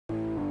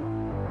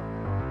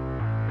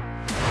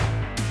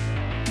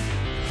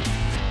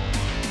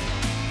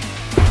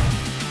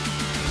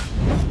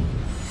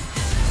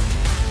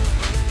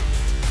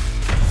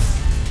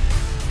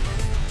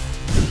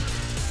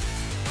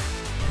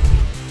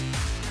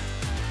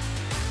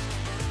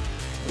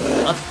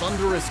A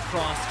thunderous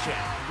cross-check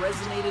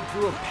resonated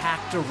through a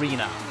packed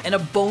arena, and a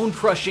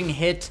bone-crushing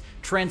hit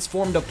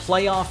transformed a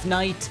playoff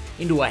night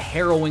into a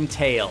harrowing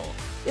tale.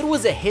 It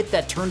was a hit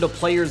that turned a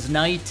player's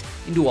night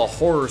into a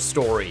horror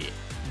story.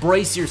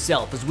 Brace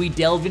yourself as we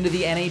delve into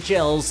the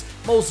NHL's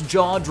most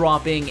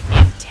jaw-dropping,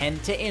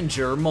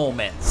 intent-to-injure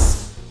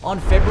moments. On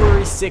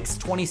February 6,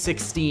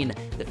 2016,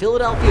 the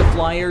Philadelphia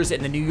Flyers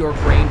and the New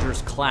York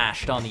Rangers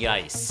clashed on the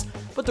ice.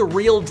 But the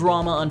real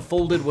drama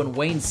unfolded when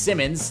Wayne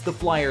Simmonds, the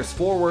Flyers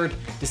forward,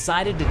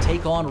 decided to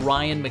take on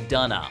Ryan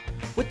McDonagh.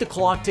 With the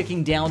clock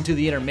ticking down to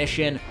the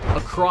intermission, a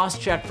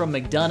cross-check from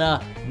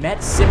McDonagh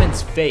met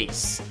Simmonds'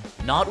 face.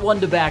 Not one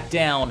to back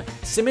down,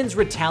 Simmonds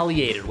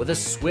retaliated with a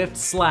swift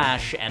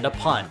slash and a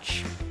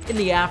punch. In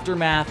the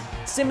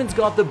aftermath, Simmonds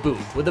got the boot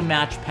with a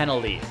match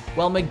penalty,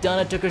 while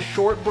McDonagh took a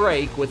short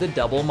break with a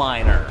double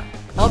minor.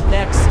 Up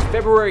next,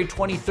 February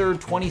 23,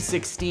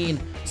 2016,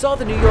 saw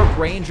the New York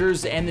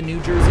Rangers and the New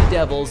Jersey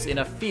Devils in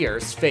a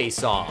fierce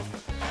face-off.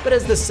 But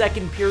as the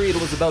second period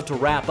was about to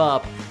wrap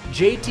up,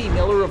 JT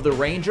Miller of the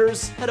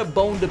Rangers had a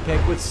bone to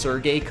pick with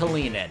Sergei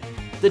Kalinin.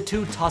 The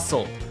two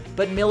tussled,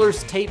 but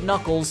Miller's tape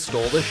knuckles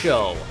stole the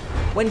show.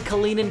 When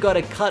Kalinin got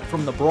a cut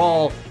from the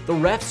brawl, the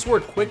refs were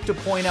quick to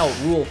point out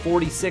Rule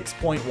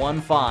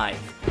 46.15.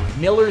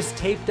 Miller's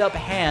taped-up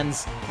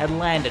hands had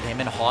landed him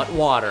in hot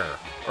water,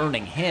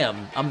 earning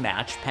him a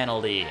match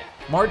penalty.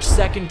 March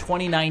 2,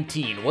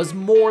 2019 was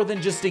more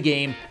than just a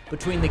game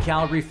between the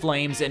Calgary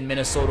Flames and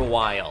Minnesota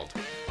Wild.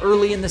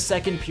 Early in the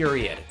second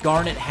period,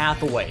 Garnet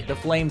Hathaway, the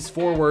Flames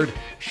forward,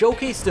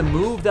 showcased a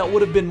move that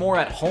would have been more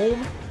at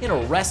home in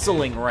a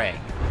wrestling ring.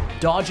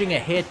 Dodging a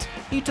hit,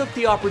 he took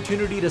the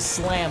opportunity to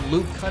slam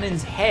Luke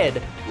Kunin's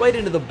head right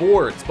into the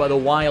boards by the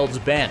Wild's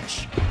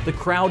bench. The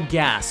crowd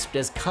gasped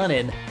as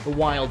Kunin, the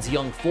Wild's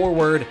young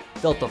forward,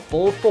 felt the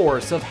full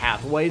force of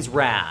Hathaway's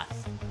wrath.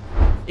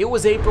 It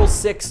was April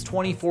 6,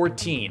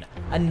 2014,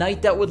 a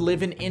night that would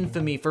live in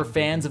infamy for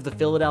fans of the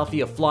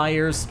Philadelphia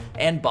Flyers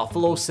and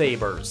Buffalo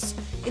Sabres.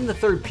 In the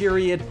third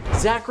period,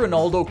 Zach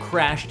Rinaldo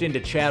crashed into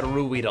Chad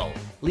Ruhwedel,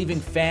 leaving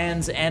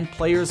fans and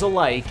players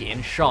alike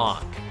in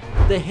shock.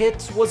 The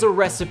hit was a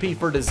recipe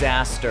for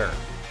disaster,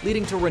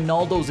 leading to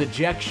Rinaldo's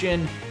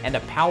ejection and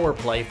a power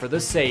play for the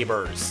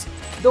Sabres.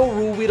 Though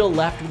Ruhwedel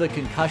left with a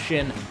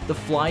concussion, the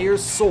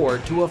Flyers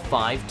soared to a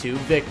 5-2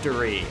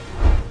 victory.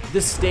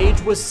 The stage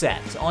was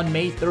set on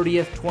May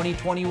 30th,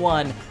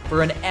 2021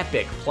 for an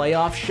epic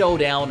playoff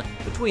showdown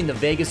between the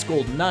Vegas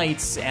Golden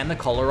Knights and the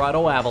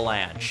Colorado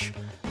Avalanche.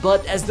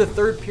 But as the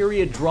third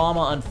period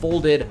drama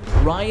unfolded,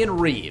 Ryan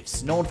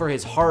Reaves, known for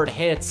his hard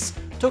hits,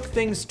 took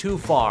things too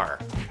far.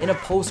 In a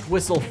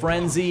post-whistle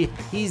frenzy,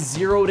 he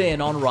zeroed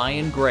in on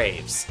Ryan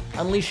Graves,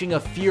 unleashing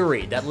a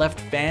fury that left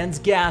fans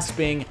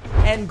gasping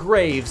and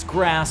Graves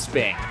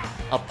grasping.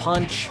 A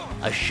punch,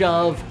 a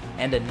shove,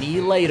 and a knee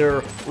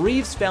later,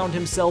 Reaves found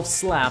himself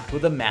slapped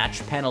with a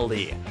match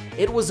penalty.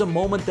 It was a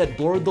moment that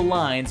blurred the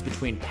lines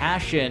between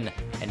passion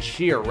and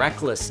sheer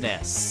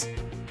recklessness.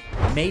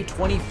 May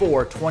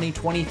 24,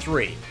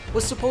 2023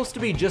 was supposed to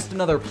be just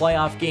another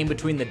playoff game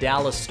between the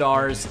Dallas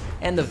Stars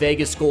and the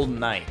Vegas Golden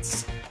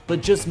Knights.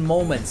 But just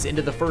moments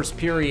into the first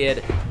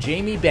period,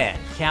 Jamie Benn,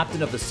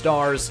 captain of the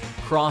Stars,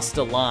 crossed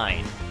a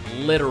line,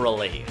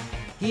 literally.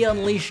 He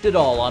unleashed it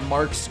all on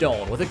Mark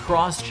Stone with a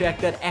cross-check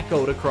that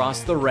echoed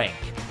across the rink.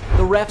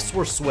 The refs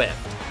were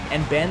swift,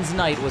 and Benn's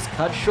night was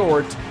cut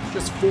short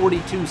just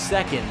 42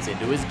 seconds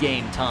into his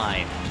game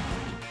time.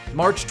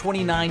 March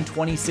 29,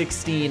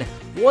 2016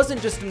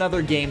 wasn't just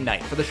another game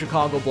night for the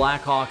Chicago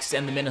Blackhawks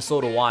and the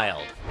Minnesota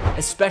Wild,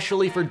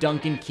 especially for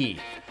Duncan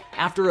Keith.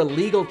 After a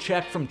legal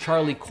check from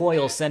Charlie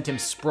Coyle sent him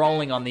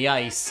sprawling on the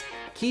ice,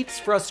 Keith's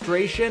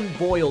frustration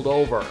boiled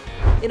over.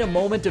 In a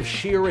moment of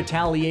sheer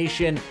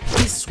retaliation,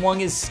 he swung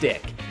his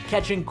stick,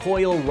 catching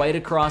Coyle right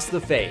across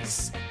the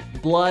face.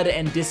 Blood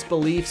and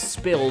disbelief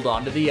spilled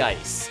onto the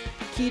ice.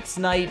 Keith's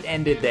night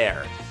ended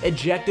there,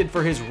 ejected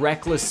for his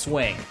reckless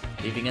swing,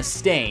 leaving a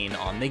stain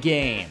on the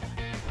game.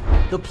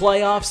 The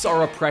playoffs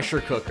are a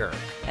pressure cooker,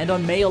 and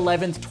on May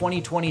 11,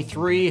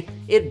 2023,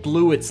 it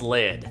blew its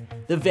lid.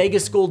 The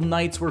Vegas Golden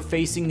Knights were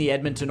facing the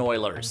Edmonton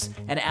Oilers,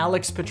 and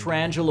Alex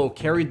Pietrangelo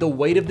carried the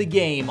weight of the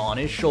game on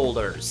his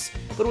shoulders.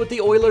 But with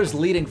the Oilers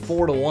leading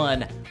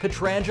 4-1,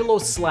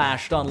 Pietrangelo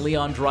slashed on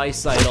Leon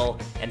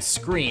Draisaitl and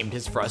screamed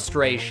his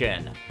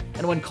frustration.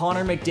 And when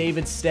Connor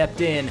McDavid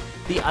stepped in,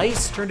 the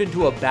ice turned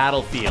into a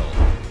battlefield.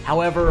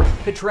 However,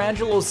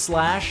 Pietrangelo's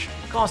slash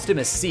cost him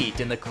a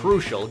seat in the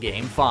crucial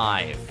Game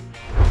 5.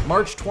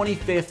 March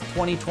 25th,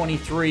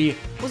 2023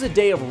 was a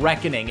day of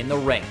reckoning in the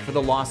rink for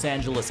the Los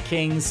Angeles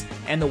Kings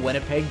and the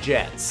Winnipeg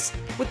Jets.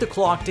 With the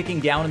clock ticking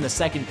down in the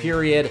second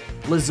period,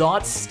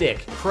 Lizott's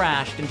stick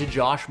crashed into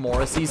Josh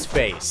Morrissey's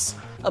face,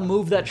 a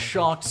move that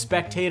shocked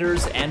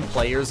spectators and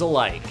players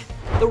alike.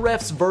 The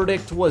ref's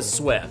verdict was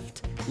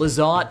swift.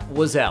 Lizotte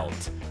was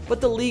out, but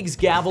the league's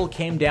gavel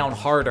came down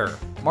harder,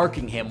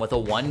 marking him with a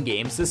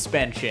one-game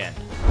suspension.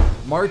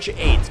 March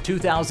 8,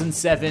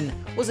 2007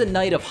 was a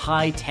night of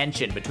high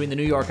tension between the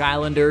New York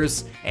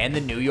Islanders and the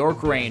New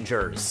York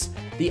Rangers.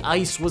 The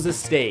ice was a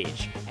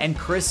stage, and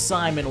Chris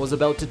Simon was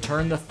about to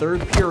turn the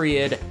third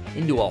period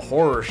into a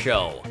horror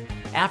show.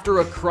 After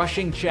a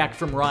crushing check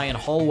from Ryan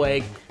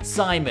Hollweg,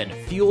 Simon,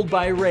 fueled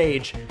by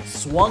rage,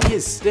 swung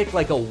his stick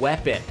like a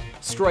weapon,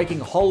 striking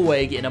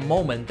Hollweg in a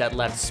moment that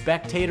left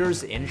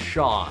spectators in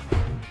shock.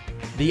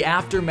 The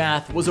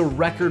aftermath was a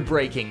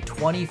record-breaking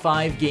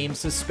 25-game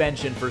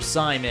suspension for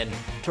Simon,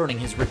 turning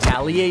his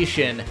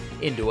retaliation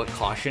into a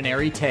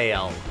cautionary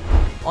tale.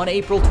 On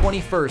April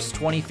 21,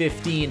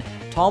 2015,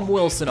 Tom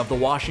Wilson of the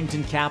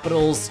Washington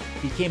Capitals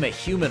became a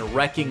human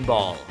wrecking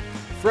ball.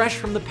 Fresh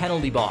from the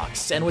penalty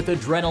box and with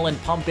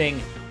adrenaline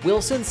pumping,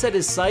 Wilson set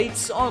his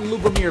sights on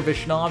Lubomir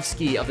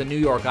Visnovsky of the New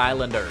York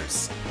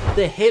Islanders.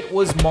 The hit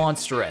was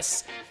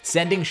monstrous,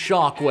 sending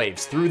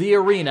shockwaves through the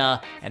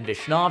arena and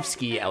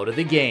Visnovsky out of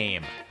the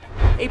game.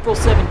 April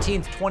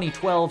 17,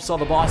 2012 saw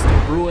the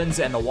Boston Bruins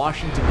and the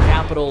Washington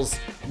Capitals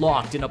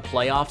locked in a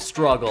playoff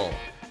struggle.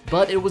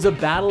 But it was a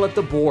battle at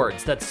the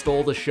boards that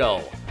stole the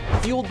show.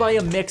 Fueled by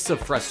a mix of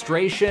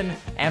frustration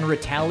and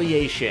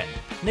retaliation,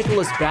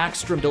 Nicholas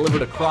Backstrom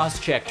delivered a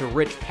cross-check to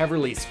Rich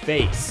Peverley's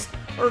face,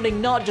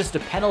 earning not just a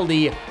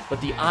penalty, but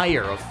the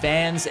ire of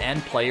fans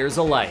and players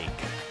alike.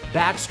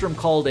 Backstrom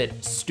called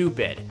it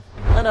stupid,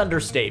 an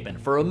understatement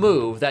for a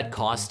move that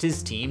cost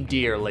his team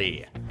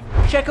dearly.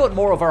 Check out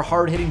more of our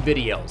hard-hitting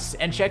videos,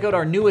 and check out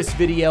our newest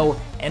video,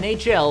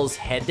 NHL's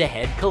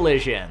head-to-head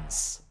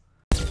collisions.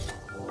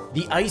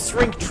 The ice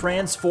rink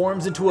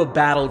transforms into a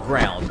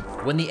battleground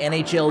when the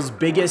NHL's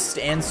biggest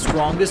and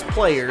strongest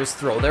players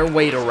throw their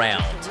weight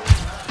around.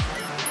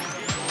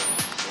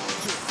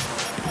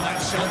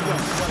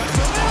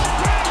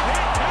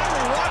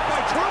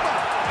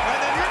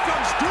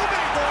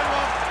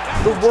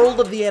 The world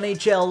of the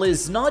NHL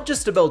is not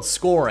just about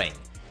scoring.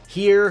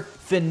 Here,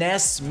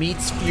 finesse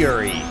meets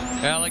fury.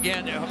 Well,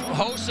 again,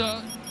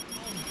 Hossa.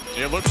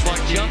 It looks like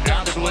he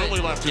absolutely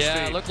left his feet.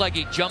 Yeah, it looked like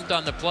he jumped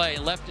on the play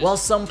and left it. While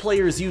some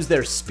players use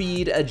their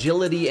speed,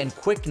 agility, and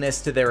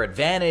quickness to their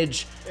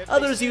advantage,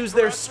 others use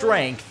their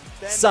strength,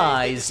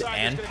 size,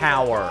 and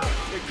power.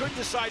 They could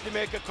decide to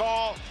make a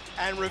call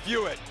and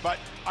review it, but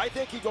I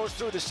think he goes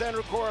through the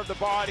center core of the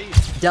body.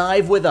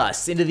 Dive with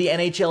us into the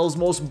NHL's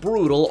most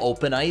brutal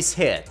open ice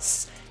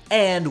hits,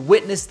 and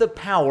witness the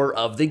power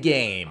of the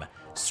game.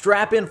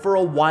 Strap in for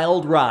a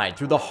wild ride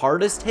through the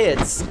hardest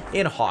hits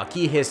in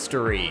hockey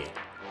history.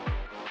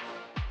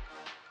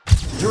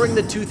 During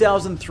the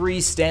 2003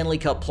 Stanley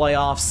Cup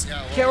playoffs,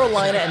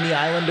 Carolina and the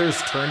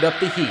Islanders turned up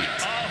the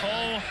heat.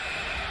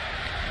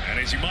 And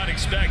as you might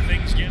expect,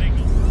 things getting...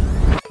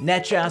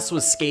 Netchas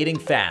was skating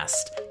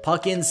fast,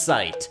 puck in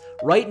sight,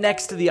 right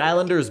next to the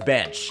Islanders'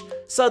 bench.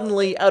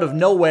 Suddenly, out of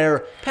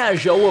nowhere,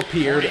 Pajot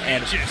appeared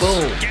and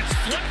boom! Gets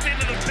flipped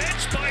into the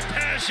bench by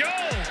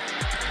Pajot!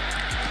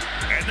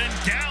 And then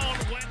down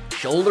went...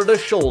 Shoulder to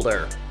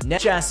shoulder,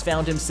 Netchas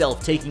found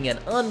himself taking an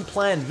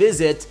unplanned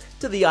visit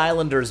to the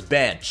Islanders'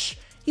 bench.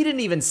 He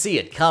didn't even see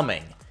it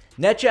coming.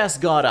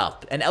 Netchas got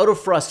up, and out of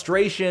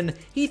frustration,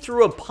 he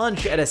threw a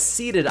punch at a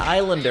seated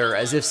Islander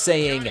as if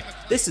saying,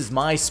 "This is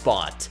my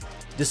spot."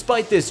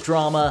 Despite this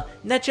drama,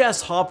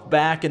 Netchas hopped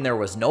back and there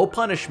was no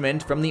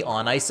punishment from the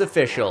on-ice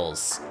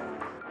officials.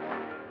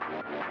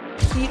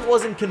 Heat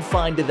wasn't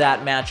confined to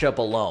that matchup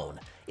alone.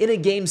 In a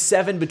Game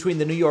 7 between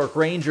the New York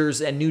Rangers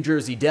and New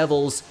Jersey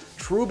Devils,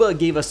 Trouba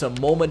gave us a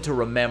moment to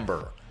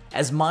remember.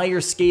 As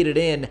Meier skated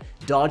in,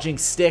 dodging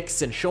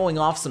sticks and showing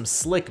off some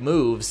slick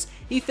moves,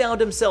 he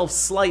found himself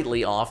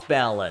slightly off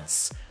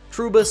balance.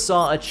 Trouba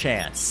saw a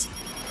chance.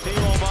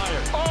 Timo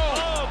Meier.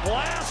 Oh,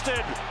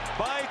 blasted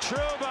by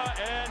Trouba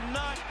and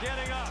not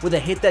getting up. With a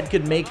hit that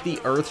could make the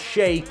earth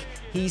shake,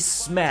 he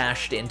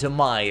smashed into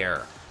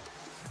Meier,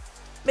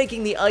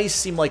 making the ice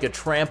seem like a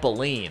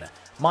trampoline.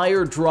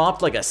 Meier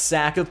dropped like a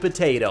sack of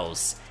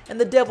potatoes,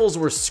 and the Devils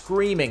were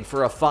screaming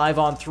for a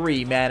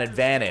 5-on-3 man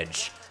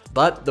advantage.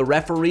 But the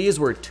referees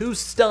were too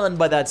stunned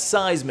by that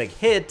seismic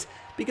hit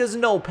because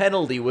no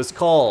penalty was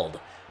called.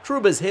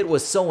 Trouba's hit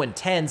was so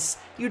intense,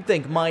 you'd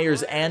think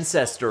Meier's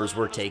ancestors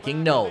were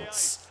taking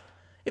notes.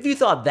 If you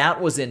thought that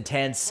was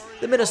intense,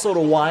 the Minnesota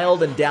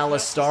Wild and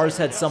Dallas Stars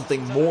had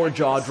something more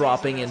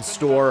jaw-dropping in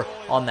store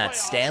on that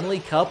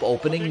Stanley Cup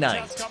opening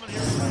night.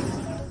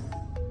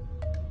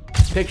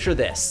 Picture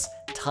this.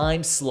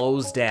 Time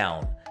slows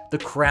down. The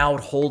crowd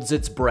holds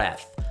its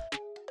breath.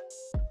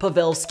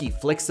 Pavelski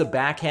flicks a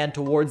backhand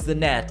towards the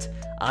net,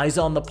 eyes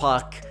on the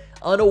puck,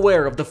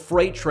 unaware of the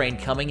freight train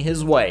coming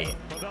his way.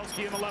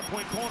 Pavelski in the left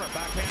wing corner,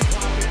 backhand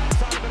slap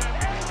outside of the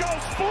net, and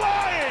goes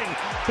flying!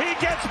 He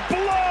gets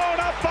blown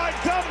up by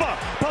Dumba!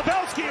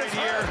 Pavelski is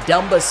here!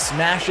 Dumba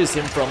smashes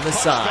him from the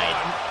side.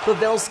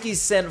 Pavelski's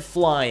sent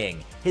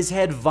flying, his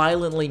head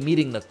violently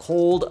meeting the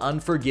cold,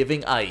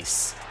 unforgiving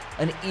ice.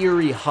 An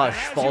eerie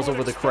hush falls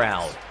over the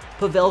crowd.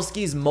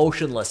 Pavelski's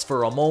motionless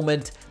for a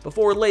moment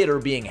before later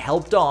being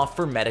helped off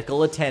for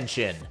medical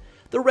attention.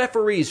 The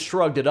referees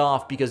shrugged it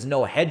off because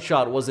no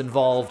headshot was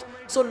involved,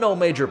 so no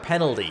major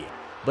penalty.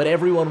 but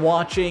everyone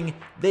watching,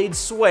 they'd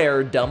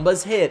swear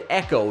Dumba's hit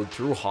echoed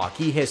through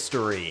hockey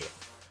history.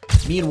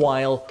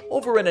 Meanwhile,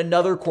 over in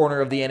another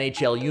corner of the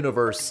NHL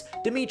universe,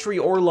 Dmitry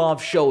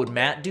Orlov showed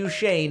Matt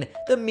Duchene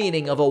the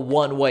meaning of a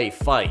one-way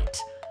fight.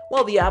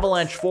 While the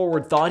Avalanche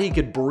forward thought he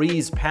could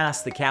breeze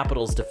past the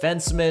Capitals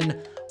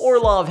defenseman,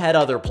 Orlov had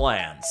other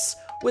plans.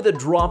 With a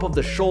drop of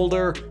the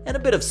shoulder and a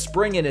bit of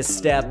spring in his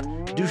step,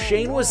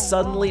 Duchene was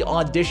suddenly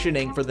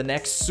auditioning for the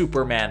next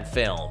Superman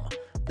film.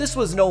 This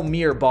was no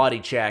mere body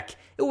check,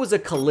 it was a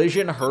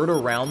collision heard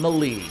around the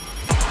league.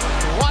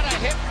 What a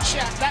hip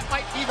check. That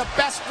might be the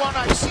best one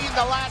I've seen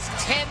the last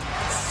 10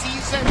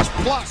 seasons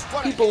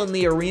plus. People in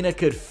the arena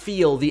could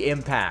feel the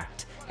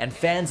impact, and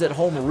fans at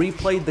home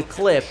replayed the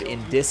clip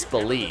in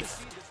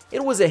disbelief.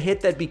 It was a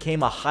hit that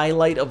became a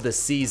highlight of the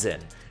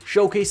season,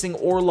 showcasing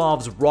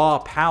Orlov's raw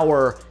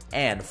power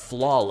and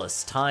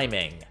flawless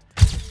timing.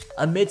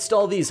 Amidst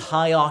all these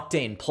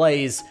high-octane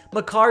plays,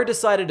 Makar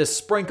decided to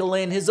sprinkle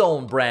in his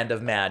own brand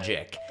of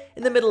magic.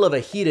 In the middle of a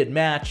heated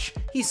match,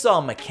 he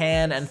saw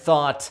McCann and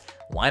thought,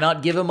 why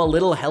not give him a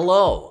little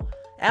hello?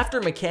 After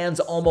McCann's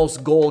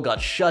almost goal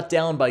got shut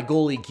down by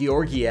goalie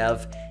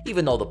Georgiev,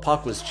 even though the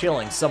puck was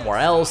chilling somewhere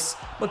else,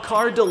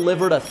 Makar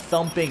delivered a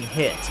thumping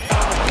hit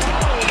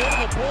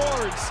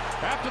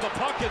After the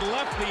puck had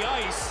left the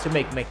ice to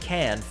make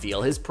McCann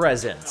feel his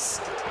presence.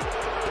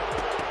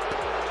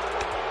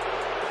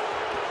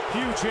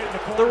 Huge hit in the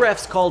corner. The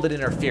refs called it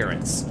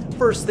interference,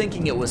 first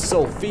thinking it was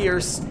so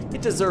fierce,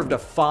 it deserved a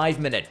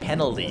 5-minute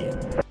penalty.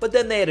 But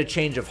then they had a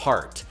change of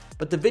heart.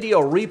 But the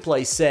video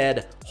replay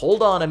said,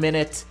 hold on a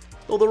minute.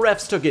 Though the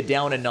refs took it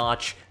down a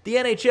notch, the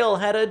NHL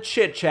had a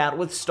chit-chat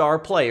with star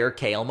player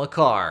Cale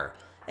Makar.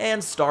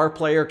 And star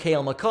player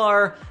Cale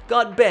Makar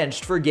got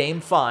benched for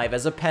Game 5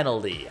 as a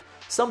penalty.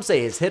 Some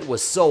say his hit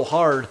was so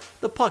hard,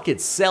 the puck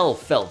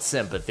itself felt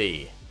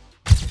sympathy.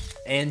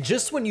 And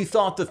just when you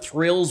thought the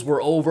thrills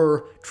were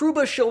over,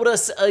 Trouba showed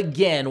us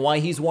again why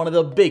he's one of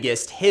the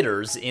biggest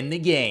hitters in the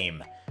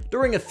game.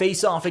 During a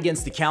face-off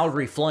against the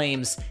Calgary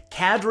Flames,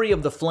 Kadri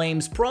of the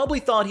Flames probably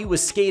thought he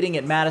was skating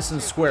at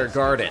Madison Square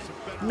Garden,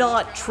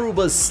 not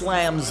Trouba's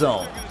slam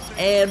zone.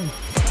 And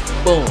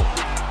boom.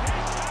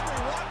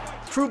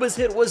 Trouba's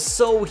hit was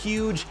so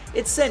huge,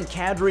 it sent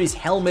Kadri's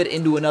helmet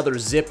into another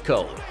zip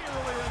code.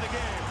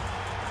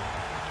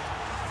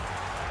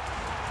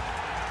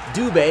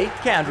 Dubé,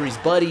 Kadri's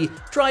buddy,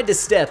 tried to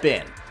step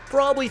in,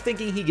 probably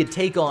thinking he could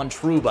take on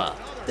Trouba.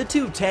 The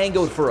two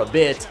tangoed for a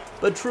bit,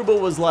 but Trouba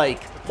was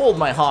like, hold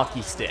my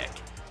hockey stick.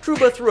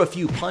 Trouba threw a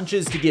few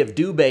punches to give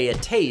Dubé a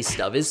taste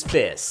of his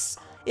fists.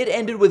 It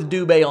ended with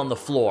Dubé on the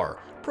floor,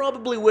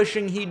 probably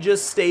wishing he'd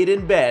just stayed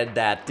in bed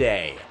that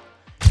day.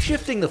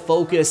 Shifting the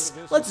focus,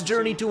 let's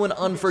journey to an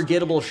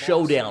unforgettable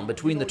showdown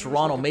between the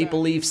Toronto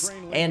Maple Leafs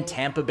and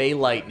Tampa Bay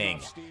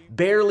Lightning.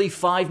 Barely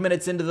 5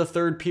 minutes into the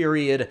third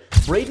period,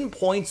 Braden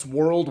Point's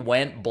world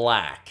went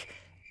black.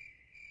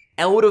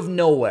 Out of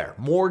nowhere,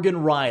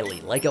 Morgan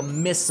Riley, like a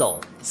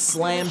missile,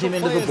 slammed him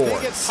into the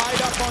boards. They get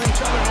tied up on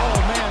each other. Oh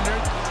man,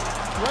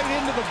 they're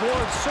right into the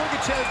boards.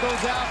 Sergachev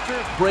goes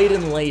after.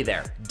 Braden lay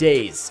there,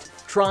 dazed,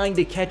 trying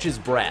to catch his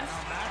breath.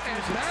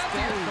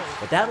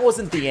 But that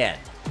wasn't the end.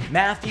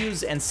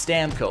 Matthews and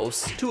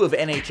Stamkos, two of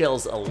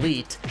NHL's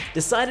elite,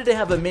 decided to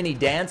have a mini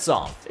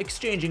dance-off,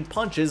 exchanging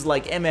punches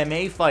like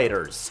MMA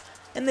fighters.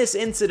 And this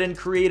incident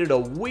created a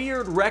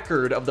weird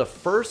record of the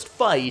first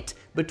fight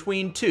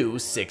between two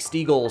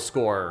 60-goal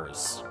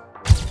scorers.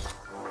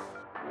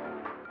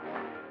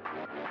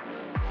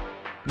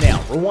 Now,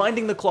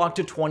 rewinding the clock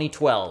to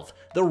 2012,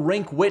 the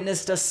rink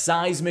witnessed a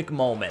seismic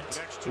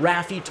moment.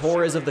 Raffi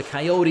Torres of the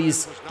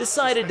Coyotes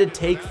decided to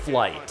take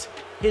flight.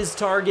 His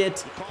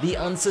target, the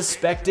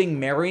unsuspecting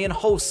Marian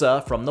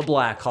Hossa from the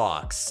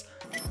Blackhawks.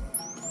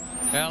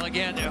 Well,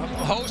 again,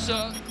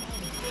 Hossa.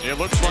 It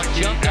looks like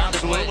he Jumped on the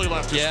absolutely play.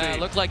 left his Yeah, feet. it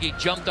looked like he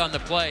jumped on the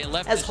play and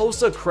left. As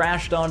Hossa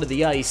crashed onto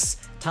the ice,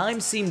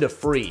 time seemed to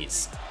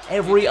freeze.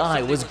 Every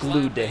eye was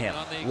glued to him,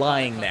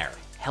 lying there,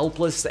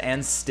 helpless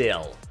and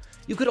still.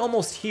 You could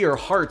almost hear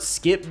hearts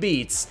skip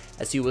beats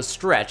as he was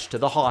stretched to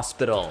the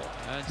hospital.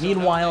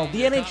 Meanwhile,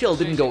 the NHL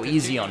didn't go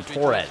easy on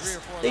Torres.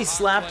 They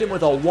slapped him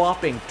with a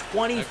whopping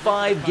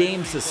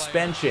 25-game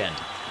suspension.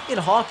 In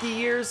hockey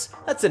years,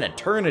 that's an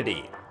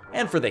eternity.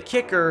 And for the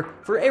kicker,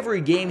 for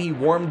every game he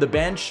warmed the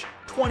bench,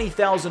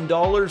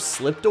 $20,000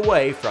 slipped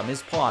away from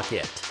his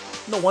pocket.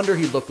 No wonder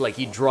he looked like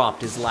he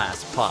dropped his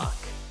last puck.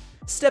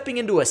 Stepping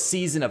into a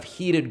season of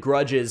heated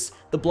grudges,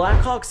 the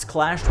Blackhawks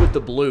clashed with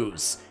the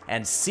Blues,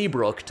 and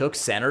Seabrook took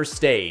center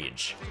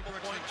stage.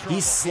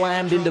 He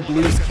slammed into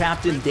Blues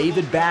captain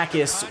David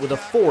Backes with the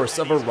force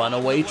of a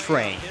runaway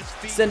train,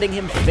 sending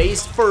him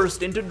face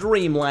first into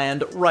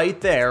dreamland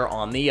right there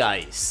on the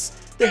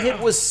ice. The hit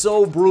was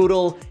so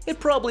brutal, it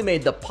probably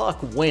made the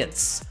puck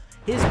wince.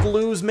 His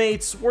Blues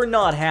mates were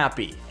not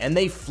happy, and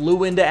they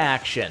flew into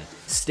action,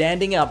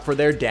 standing up for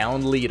their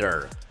down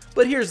leader.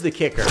 But here's the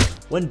kicker.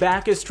 When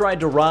Backes tried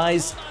to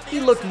rise,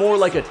 he looked more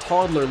like a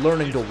toddler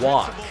learning to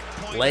walk.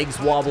 Legs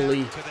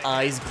wobbly,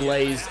 eyes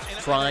glazed,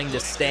 trying to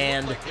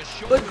stand.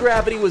 But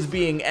gravity was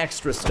being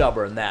extra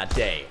stubborn that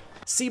day.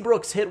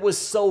 Seabrook's hit was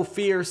so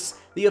fierce,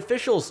 the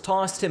officials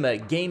tossed him a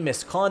game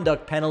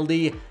misconduct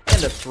penalty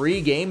and a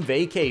 3-game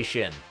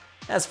vacation.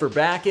 As for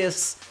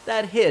Backes,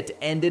 that hit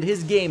ended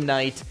his game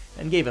night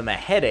and gave him a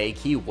headache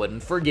he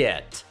wouldn't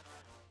forget.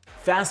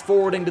 Fast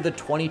forwarding to the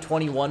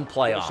 2021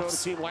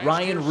 playoffs,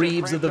 Ryan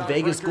Reaves of the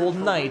Vegas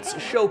Golden Knights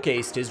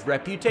showcased his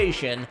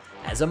reputation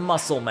as a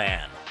muscle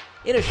man.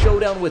 In a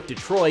showdown with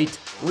Detroit,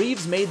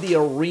 Reaves made the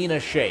arena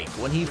shake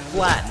when he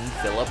flattened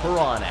Filip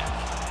Hronek.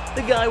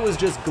 The guy was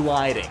just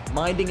gliding,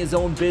 minding his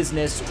own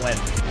business when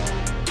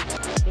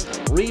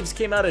Reaves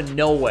came out of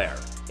nowhere.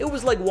 It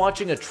was like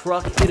watching a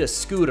truck hit a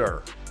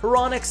scooter.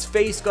 Hronek's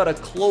face got a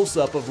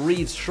close-up of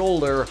Reaves'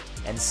 shoulder,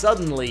 and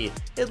suddenly,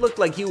 it looked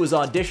like he was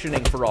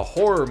auditioning for a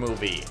horror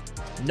movie.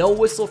 No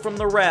whistle from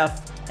the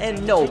ref,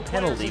 and no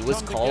penalty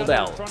was called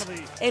out.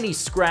 Any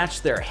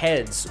scratched their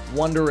heads,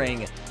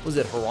 wondering, was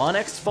it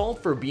Hronek's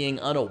fault for being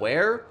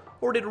unaware,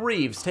 or did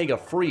Reaves take a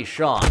free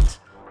shot?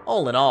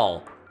 All in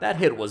all, that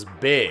hit was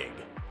big.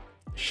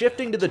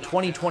 Shifting to the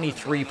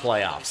 2023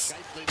 playoffs,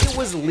 it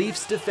was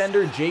Leafs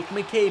defender Jake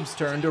McCabe's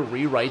turn to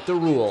rewrite the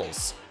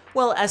rules.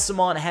 While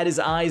Eyssimont had his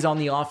eyes on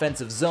the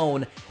offensive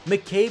zone,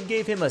 McCabe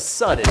gave him a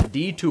sudden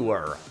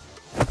detour.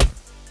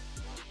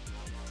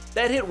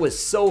 That hit was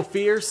so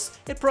fierce,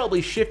 it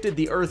probably shifted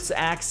the Earth's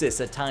axis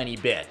a tiny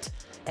bit.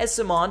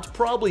 Eyssimont,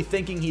 probably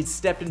thinking he'd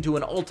stepped into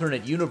an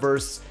alternate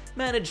universe,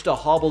 managed to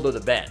hobble to the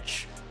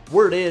bench.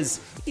 Word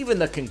is, even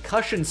the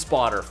concussion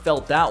spotter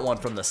felt that one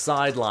from the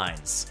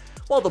sidelines.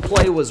 While the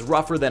play was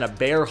rougher than a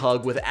bear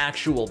hug with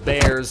actual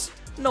bears,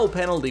 no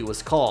penalty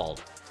was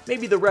called.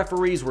 Maybe the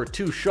referees were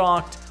too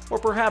shocked, or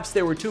perhaps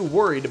they were too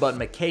worried about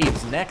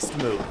McCabe's next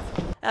move.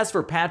 As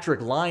for Patrick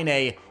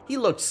Laine, he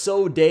looked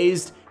so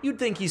dazed, you'd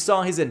think he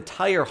saw his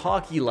entire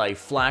hockey life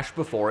flash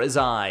before his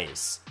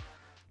eyes.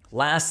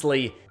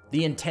 Lastly,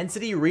 the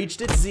intensity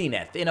reached its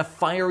zenith in a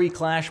fiery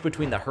clash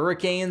between the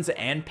Hurricanes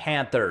and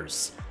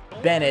Panthers.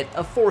 Bennett,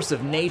 a force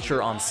of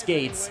nature on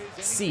skates,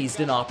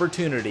 seized an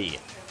opportunity.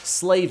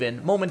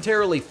 Slavin,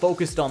 momentarily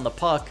focused on the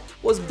puck,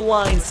 was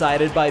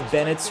blindsided by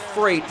Bennett's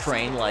freight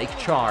train-like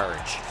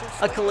charge.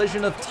 A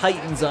collision of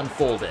titans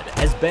unfolded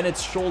as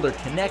Bennett's shoulder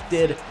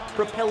connected,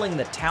 propelling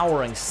the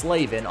towering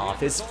Slavin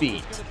off his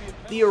feet.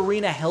 The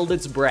arena held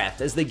its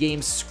breath as the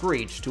game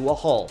screeched to a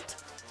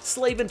halt.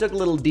 Slavin took a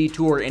little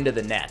detour into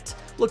the net,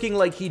 looking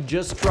like he'd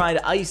just tried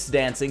ice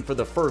dancing for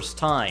the first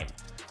time.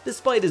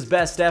 Despite his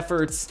best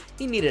efforts,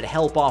 he needed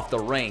help off the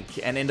rink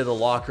and into the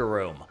locker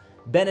room.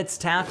 Bennett's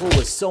tackle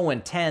was so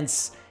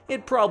intense,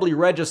 it probably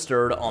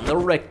registered on the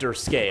Richter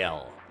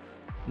scale.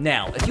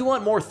 Now, if you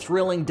want more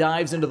thrilling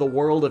dives into the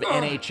world of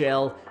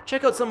NHL,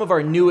 check out some of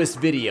our newest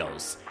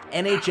videos,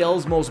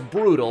 NHL's most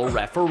brutal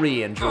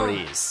referee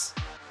injuries.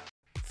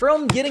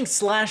 From getting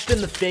slashed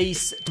in the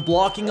face to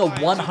blocking a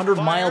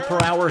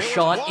 100-mile-per-hour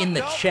shot in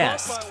the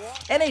chest,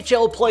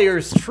 NHL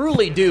players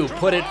truly do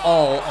put it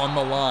all on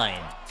the line.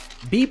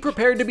 Be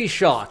prepared to be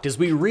shocked as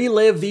we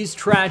relive these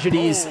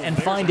tragedies and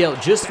find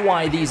out just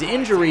why these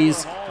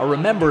injuries are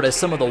remembered as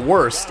some of the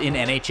worst in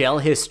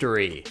NHL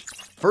history.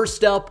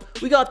 First up,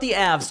 we got the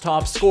Avs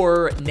top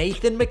scorer,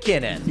 Nathan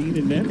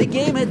MacKinnon. The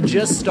game had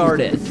just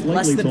started.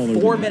 Less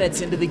than 4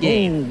 minutes into the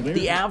game,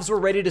 the Avs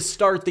were ready to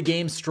start the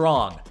game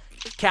strong.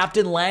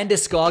 Captain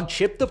Landeskog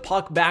chipped the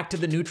puck back to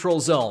the neutral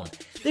zone.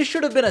 This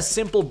should have been a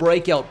simple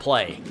breakout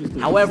play.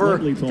 However,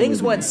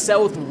 things went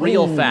south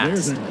real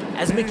fast.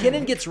 As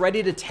MacKinnon gets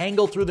ready to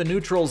tangle through the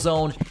neutral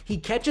zone, he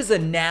catches a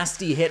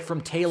nasty hit from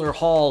Taylor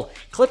Hall,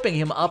 clipping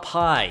him up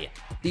high.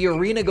 The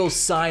arena goes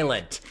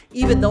silent,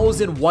 even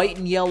those in white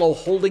and yellow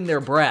holding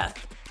their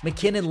breath.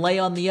 MacKinnon lay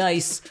on the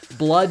ice,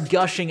 blood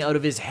gushing out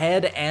of his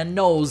head and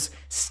nose,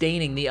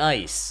 staining the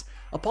ice.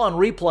 Upon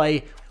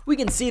replay, we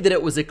can see that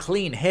it was a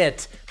clean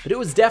hit, but it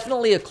was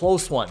definitely a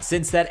close one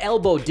since that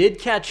elbow did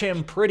catch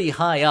him pretty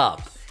high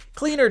up.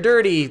 Clean or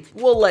dirty,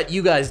 we'll let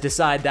you guys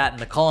decide that in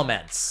the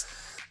comments.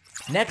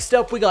 Next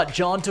up, we got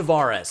John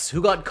Tavares,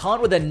 who got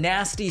caught with a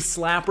nasty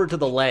slapper to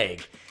the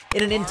leg.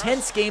 In an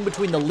intense game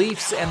between the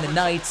Leafs and the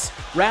Knights,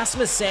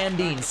 Rasmus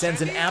Sandin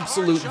sends an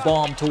absolute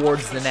bomb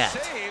towards the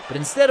net. But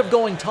instead of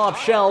going top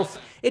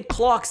shelf, it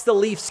clocks the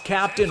Leafs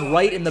captain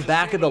right in the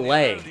back of the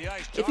leg.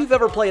 If you've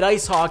ever played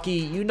ice hockey,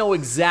 you know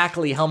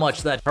exactly how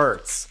much that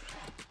hurts.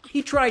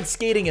 He tried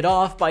skating it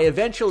off, but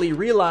eventually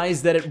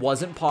realized that it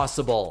wasn't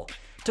possible.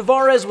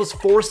 Tavares was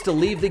forced to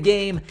leave the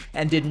game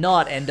and did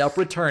not end up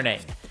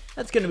returning.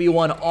 That's going to be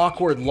one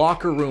awkward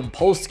locker room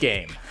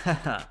postgame.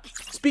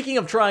 Speaking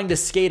of trying to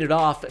skate it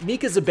off,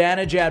 Mika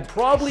Zibanejad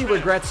probably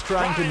regrets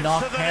trying to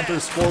knock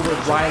Panthers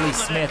forward Riley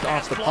Smith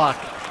off the puck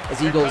as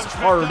he goes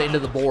hard into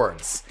the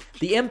boards.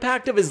 The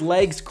impact of his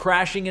legs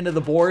crashing into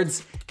the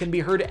boards can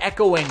be heard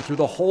echoing through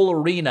the whole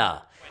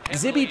arena.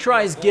 Zibby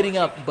tries getting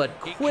up, but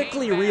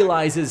quickly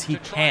realizes he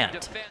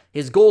can't.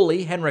 His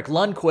goalie, Henrik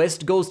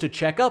Lundqvist, goes to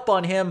check up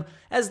on him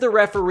as the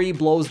referee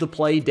blows the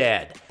play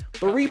dead.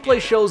 The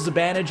replay shows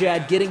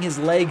Zibanejad getting his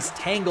legs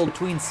tangled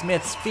between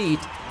Smith's feet,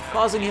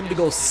 causing him to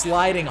go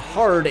sliding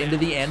hard into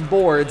the end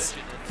boards,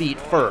 feet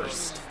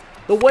first.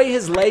 The way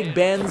his leg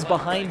bends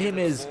behind him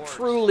is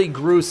truly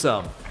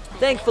gruesome.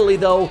 Thankfully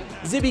though,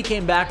 Zibby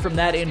came back from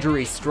that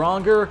injury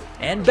stronger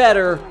and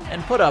better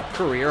and put up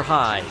career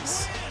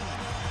highs.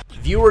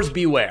 Viewers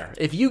beware,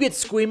 if you get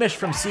squeamish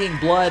from seeing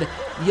blood,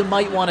 you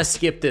might want to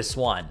skip this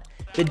one.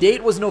 The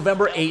date was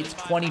November 8th,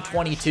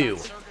 2022,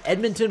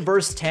 Edmonton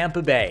vs.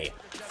 Tampa Bay.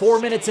 4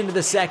 minutes into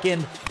the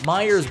second,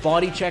 Myers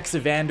body checks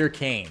Evander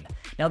Kane.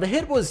 Now the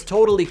hit was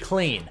totally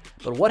clean,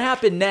 but what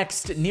happened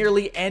next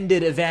nearly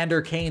ended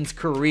Evander Kane's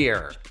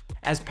career.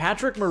 As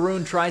Patrick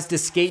Maroon tries to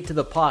skate to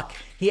the puck,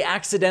 he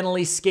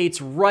accidentally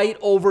skates right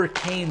over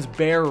Kane's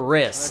bare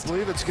wrist.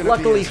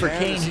 Luckily for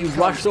Kane, he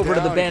rushed over to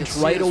the bench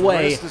right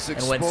away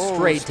and went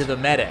straight to the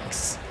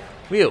medics.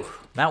 Phew,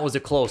 that was a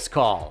close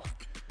call.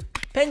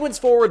 Penguins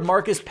forward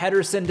Marcus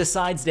Pettersson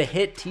decides to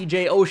hit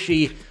TJ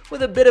Oshie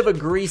with a bit of a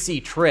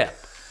greasy trip.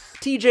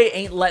 TJ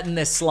ain't letting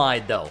this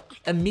slide though.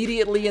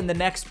 Immediately in the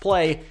next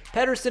play,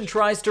 Pettersson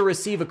tries to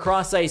receive a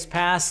cross-ice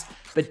pass,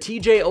 but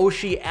TJ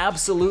Oshie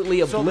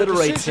absolutely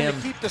obliterates him.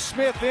 To keep the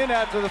Smith in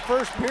after the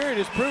first period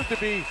has proved to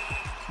be...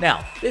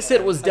 Now, this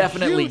hit was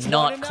definitely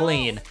not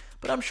clean,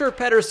 but I'm sure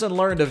Pettersson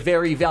learned a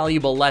very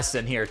valuable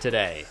lesson here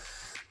today.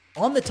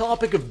 On the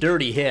topic of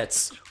dirty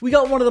hits, we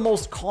got one of the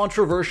most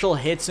controversial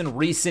hits in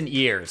recent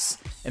years.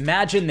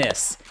 Imagine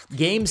this,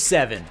 Game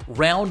 7,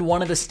 Round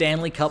 1 of the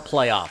Stanley Cup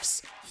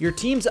playoffs. Your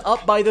team's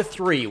up by the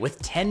 3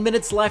 with 10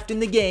 minutes left in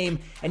the game,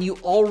 and you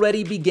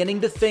already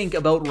beginning to think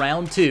about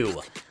Round 2.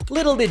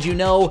 Little did you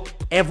know,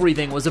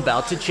 everything was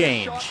about to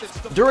change.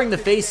 During the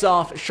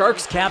face-off,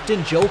 Sharks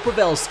captain Joe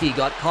Pavelski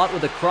got caught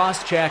with a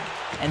cross-check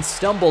and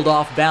stumbled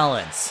off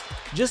balance.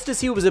 Just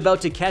as he was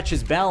about to catch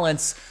his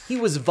balance, he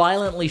was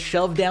violently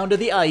shoved down to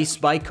the ice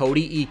by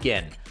Cody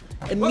Eakin.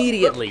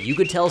 Immediately, you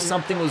could tell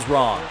something was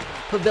wrong.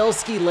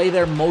 Pavelski lay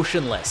there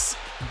motionless,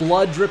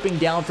 blood dripping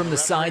down from the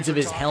sides of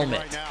his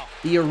helmet.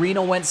 The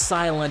arena went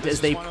silent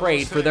as they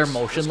prayed for their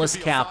motionless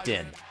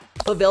captain.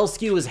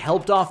 Pavelski was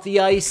helped off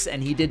the ice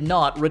and he did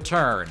not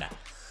return.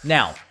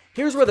 Now,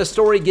 here's where the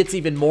story gets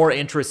even more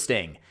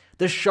interesting.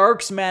 The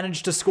Sharks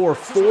managed to score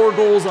 4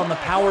 goals on the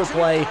power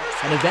play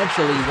and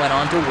eventually went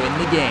on to win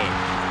the game.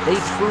 They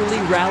truly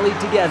rallied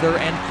together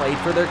and played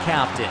for their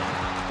captain.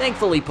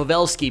 Thankfully,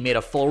 Pavelski made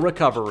a full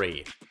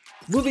recovery.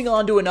 Moving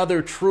on to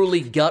another truly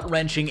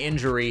gut-wrenching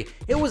injury,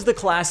 it was the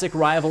classic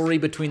rivalry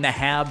between the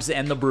Habs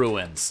and the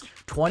Bruins.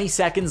 20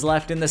 seconds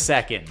left in the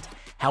second.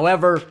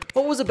 However,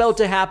 what was about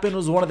to happen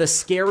was one of the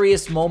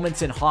scariest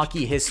moments in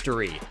hockey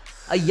history.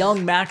 A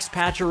young Max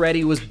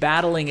Pacioretty was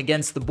battling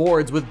against the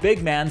boards with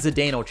big man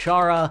Zdeno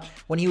Chara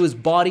when he was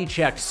body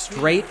checked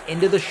straight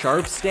into the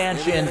sharp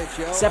stanchion,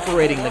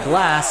 separating the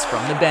glass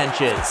from the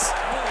benches.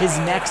 His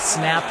neck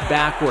snapped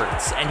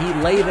backwards, and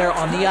he lay there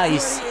on the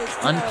ice,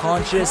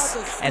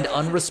 unconscious and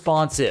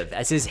unresponsive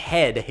as his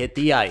head hit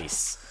the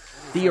ice.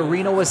 The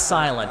arena was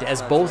silent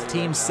as both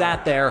teams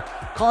sat there,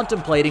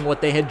 contemplating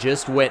what they had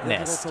just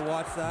witnessed.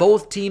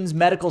 Both teams'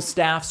 medical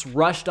staffs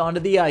rushed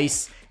onto the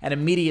ice and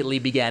immediately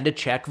began to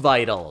check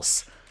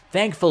vitals.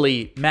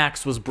 Thankfully,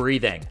 Max was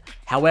breathing.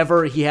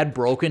 However, he had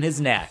broken his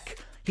neck.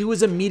 He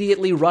was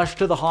immediately rushed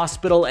to the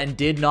hospital and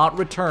did not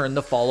return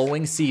the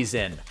following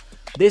season.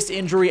 This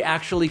injury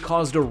actually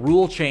caused a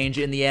rule change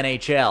in the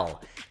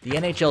NHL. The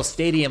NHL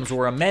stadiums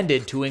were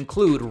amended to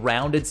include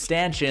rounded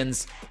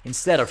stanchions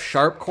instead of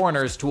sharp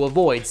corners to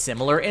avoid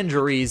similar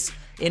injuries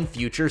in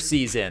future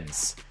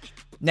seasons.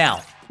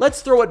 Now,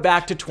 let's throw it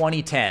back to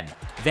 2010.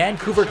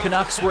 Vancouver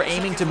Canucks were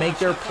aiming to make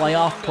their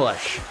playoff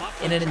push.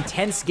 In an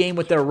intense game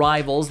with their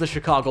rivals, the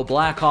Chicago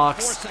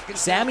Blackhawks,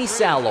 Sammy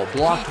Salo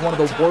blocked one of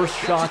the worst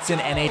shots in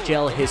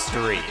NHL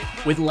history.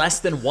 With less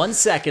than 1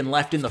 second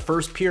left in the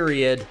first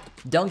period,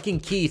 Duncan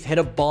Keith hit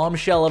a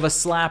bombshell of a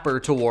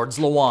slapper towards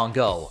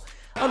Luongo.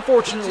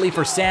 Unfortunately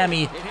for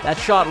Sammy, that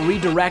shot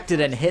redirected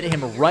and hit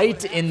him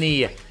right in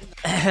the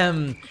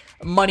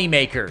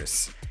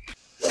moneymakers.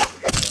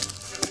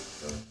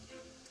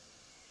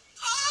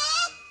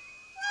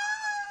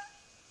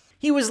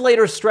 He was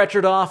later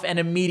stretchered off and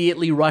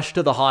immediately rushed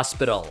to the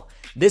hospital.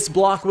 This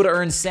block would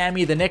earn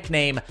Sammy the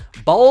nickname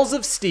Balls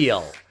of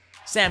Steel.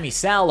 Sammy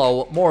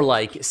Salo, more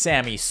like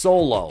Sammy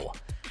Solo.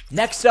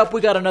 Next up,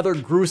 we got another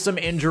gruesome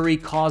injury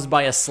caused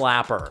by a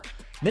slapper.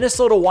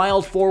 Minnesota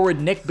Wild forward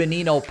Nick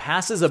Bonino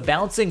passes a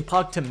bouncing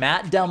puck to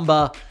Matt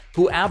Dumba,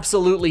 who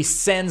absolutely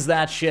sends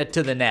that shit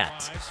to the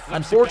net.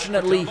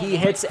 Unfortunately, he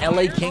hits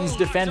LA Kings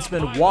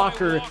defenseman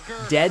Walker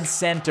dead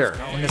center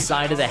in the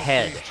side of the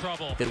head.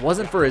 If it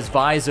wasn't for his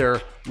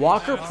visor,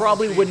 Walker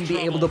probably wouldn't be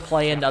able to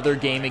play another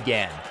game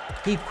again.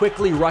 He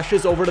quickly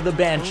rushes over to the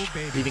bench,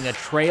 leaving a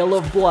trail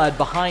of blood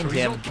behind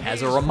him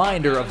as a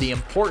reminder of the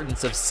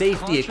importance of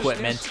safety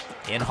equipment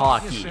in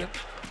hockey.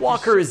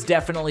 Walker is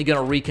definitely going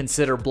to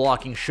reconsider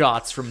blocking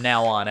shots from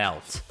now on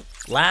out.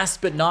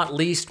 Last but not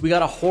least, we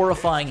got a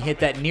horrifying hit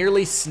that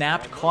nearly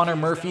snapped Connor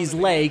Murphy's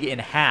leg in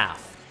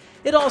half.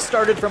 It all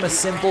started from a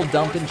simple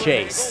dump and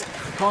chase.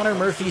 Connor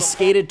Murphy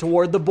skated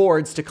toward the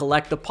boards to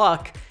collect the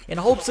puck in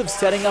hopes of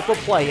setting up a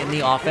play in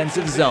the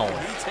offensive zone.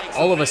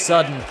 All of a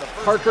sudden,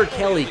 Parker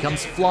Kelly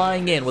comes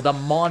flying in with a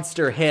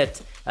monster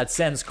hit that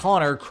sends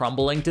Connor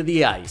crumbling to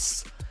the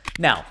ice.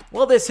 Now,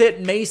 while this hit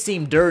may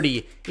seem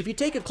dirty, if you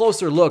take a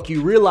closer look,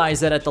 you realize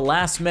that at the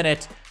last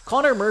minute,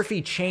 Connor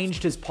Murphy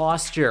changed his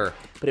posture,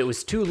 but it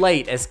was too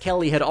late as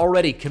Kelly had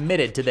already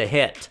committed to the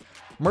hit.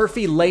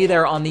 Murphy lay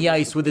there on the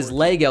ice with his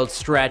leg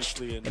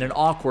outstretched in an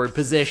awkward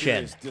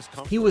position.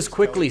 He was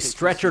quickly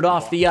stretchered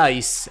off the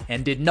ice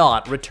and did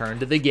not return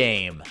to the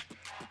game.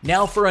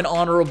 Now for an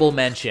honorable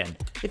mention.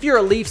 If you're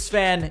a Leafs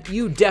fan,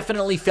 you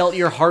definitely felt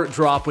your heart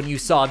drop when you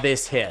saw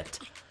this hit.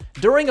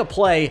 During a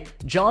play,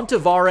 John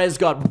Tavares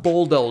got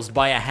bulldozed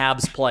by a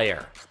Habs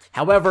player.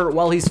 However,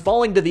 while he's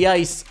falling to the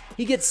ice,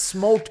 he gets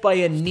smoked by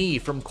a knee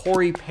from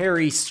Corey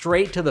Perry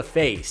straight to the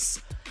face.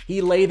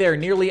 He lay there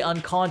nearly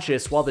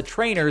unconscious while the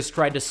trainers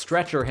tried to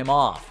stretcher him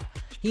off.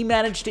 He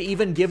managed to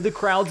even give the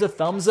crowds a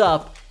thumbs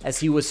up as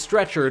he was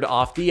stretchered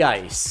off the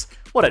ice.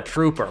 What a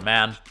trooper,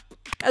 man.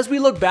 As we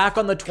look back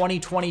on the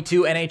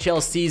 2022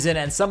 NHL season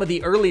and some of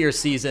the earlier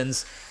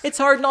seasons, it's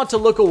hard not to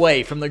look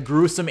away from the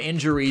gruesome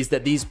injuries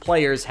that these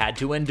players had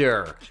to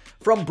endure.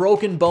 From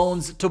broken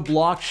bones to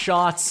blocked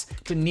shots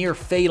to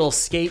near-fatal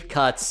skate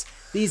cuts,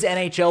 these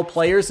NHL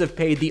players have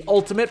paid the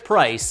ultimate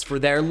price for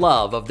their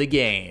love of the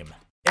game.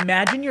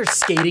 Imagine you're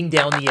skating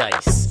down the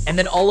ice, and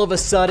then all of a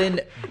sudden,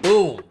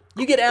 boom,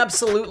 you get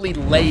absolutely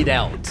laid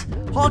out.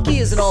 Hockey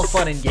isn't all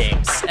fun and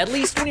games, at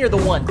least when you're the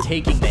one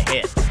taking the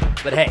hit.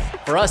 But hey,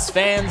 for us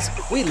fans,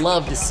 we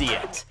love to see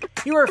it.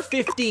 Here are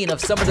 15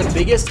 of some of the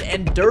biggest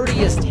and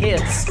dirtiest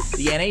hits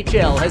the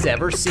NHL has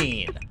ever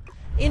seen.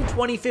 In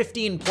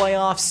 2015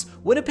 playoffs,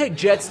 Winnipeg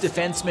Jets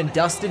defenseman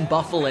Dustin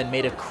Byfuglien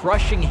made a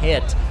crushing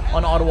hit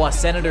on Ottawa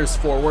Senators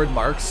forward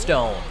Mark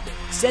Stone,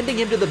 sending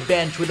him to the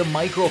bench with a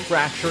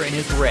microfracture in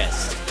his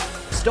wrist.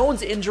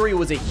 Stone's injury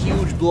was a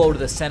huge blow to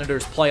the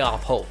Senators'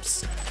 playoff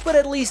hopes, but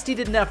at least he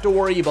didn't have to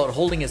worry about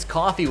holding his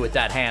coffee with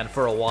that hand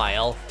for a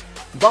while.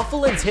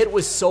 Byfuglien's hit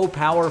was so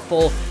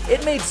powerful,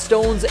 it made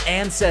Stone's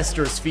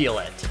ancestors feel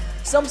it.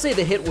 Some say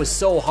the hit was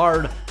so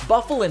hard,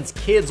 Byfuglien's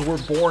kids were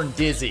born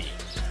dizzy.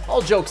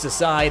 All jokes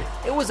aside,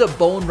 it was a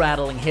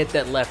bone-rattling hit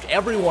that left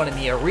everyone in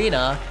the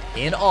arena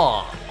in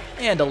awe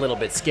and a little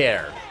bit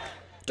scared.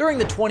 During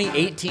the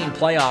 2018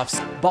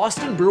 playoffs,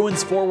 Boston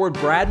Bruins forward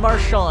Brad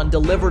Marchand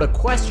delivered a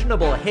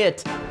questionable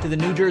hit to the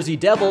New Jersey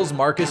Devils'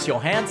 Marcus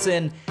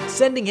Johansson,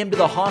 sending him to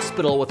the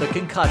hospital with a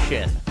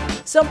concussion.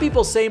 Some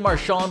people say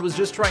Marchand was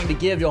just trying to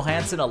give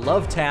Johansson a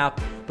love tap,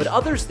 but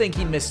others think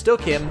he mistook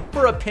him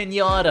for a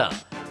piñata.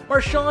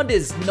 Marchand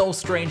is no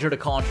stranger to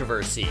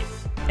controversy,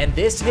 and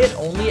this hit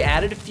only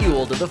added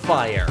fuel to the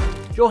fire.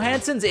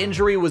 Johansson's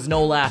injury was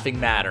no laughing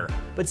matter,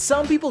 but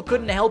some people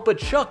couldn't help but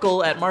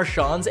chuckle at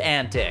Marchand's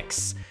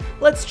antics.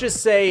 Let's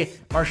just say,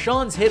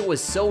 Marchand's hit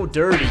was so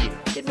dirty,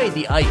 it made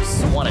the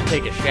ice want to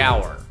take a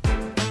shower.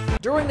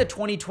 During the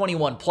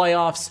 2021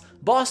 playoffs,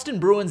 Boston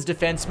Bruins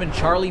defenseman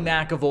Charlie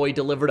McAvoy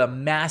delivered a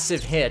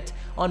massive hit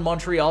on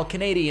Montreal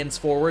Canadiens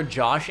forward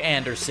Josh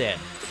Anderson,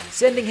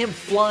 sending him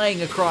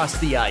flying across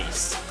the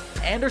ice.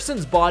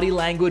 Anderson's body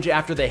language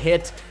after the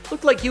hit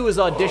looked like he was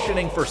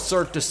auditioning for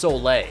Cirque du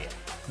Soleil.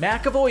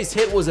 McAvoy's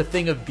hit was a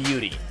thing of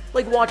beauty,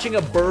 like watching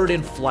a bird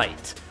in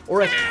flight,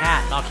 or a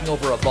cat knocking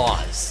over a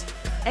vase.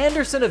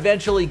 Anderson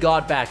eventually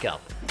got back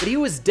up, but he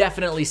was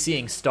definitely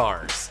seeing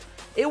stars.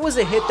 It was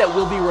a hit that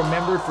will be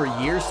remembered for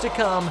years to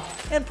come,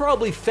 and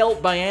probably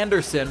felt by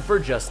Anderson for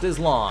just as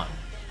long.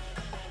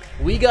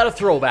 We got a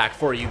throwback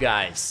for you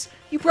guys.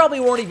 You probably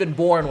weren't even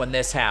born when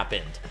this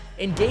happened.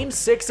 In Game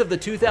 6 of the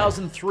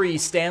 2003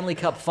 Stanley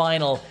Cup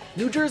Final,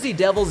 New Jersey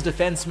Devils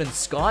defenseman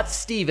Scott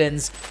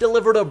Stevens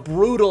delivered a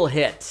brutal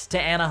hit to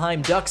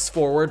Anaheim Ducks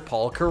forward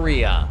Paul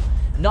Kariya,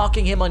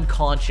 knocking him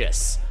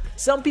unconscious.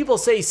 Some people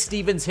say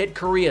Stevens hit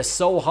Kariya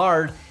so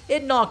hard,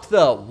 it knocked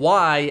the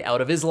Y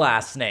out of his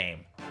last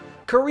name.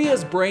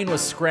 Kariya's brain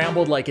was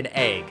scrambled like an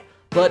egg,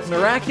 but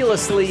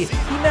miraculously,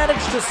 he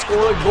managed to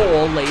score a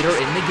goal later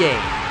in the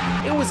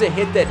game. It was a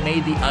hit that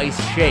made the ice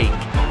shake,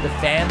 the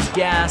fans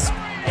gasp,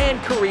 and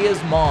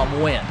Kariya's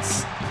mom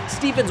wince.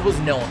 Stevens was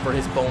known for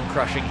his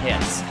bone-crushing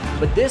hits,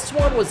 but this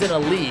one was in a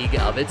league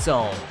of its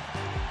own.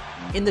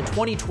 In the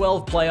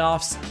 2012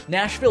 playoffs,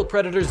 Nashville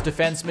Predators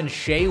defenseman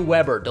Shea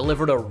Weber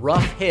delivered a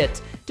rough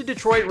hit to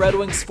Detroit Red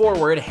Wings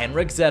forward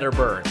Henrik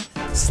Zetterberg,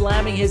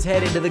 slamming his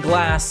head into the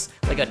glass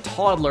like a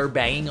toddler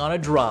banging on a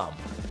drum.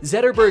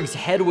 Zetterberg's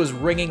head was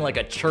ringing like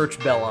a church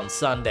bell on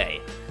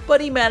Sunday,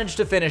 but he managed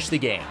to finish the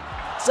game.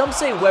 Some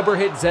say Weber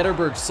hit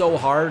Zetterberg so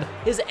hard,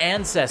 his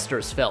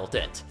ancestors felt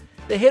it.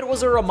 The hit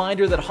was a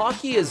reminder that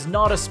hockey is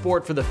not a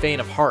sport for the faint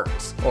of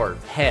heart, or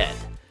head.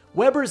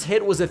 Weber's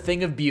hit was a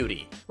thing of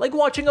beauty, like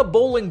watching a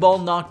bowling ball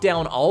knock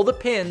down all the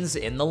pins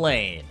in the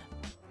lane.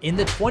 In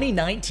the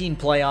 2019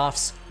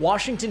 playoffs,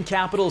 Washington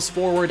Capitals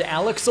forward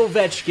Alex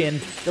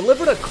Ovechkin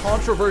delivered a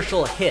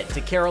controversial hit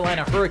to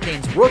Carolina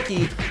Hurricanes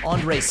rookie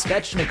Andrei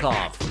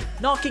Svechnikov,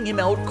 knocking him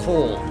out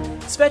cold.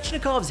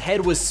 Svechnikov's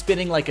head was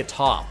spinning like a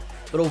top,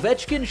 but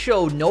Ovechkin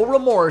showed no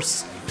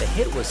remorse. The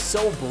hit was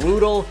so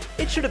brutal,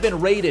 it should have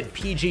been rated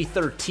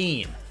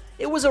PG-13.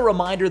 It was a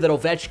reminder that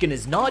Ovechkin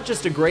is not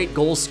just a great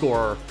goal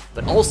scorer,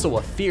 but also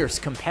a fierce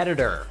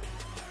competitor.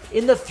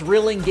 In the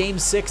thrilling Game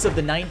 6 of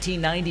the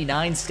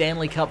 1999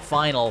 Stanley Cup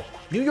Final,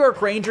 New York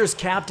Rangers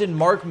captain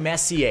Mark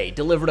Messier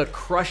delivered a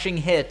crushing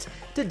hit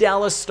to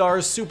Dallas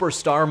Stars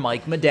superstar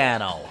Mike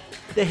Modano.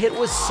 The hit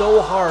was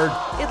so hard,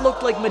 it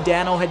looked like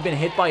Modano had been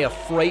hit by a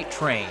freight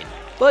train.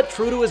 But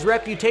true to his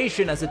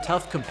reputation as a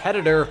tough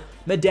competitor,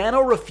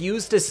 Modano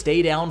refused to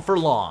stay down for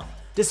long.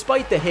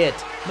 Despite the hit,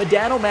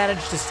 Modano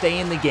managed to stay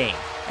in the game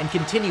and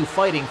continue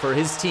fighting for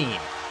his team.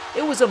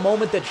 It was a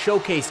moment that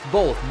showcased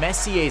both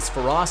Messier's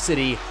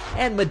ferocity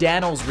and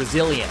Modano's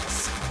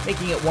resilience,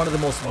 making it one of the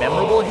most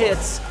memorable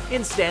hits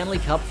in Stanley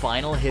Cup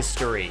Final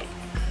history.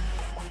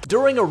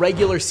 During a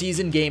regular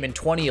season game in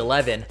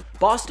 2011,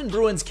 Boston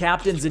Bruins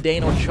captain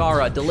Zdeno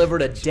Chara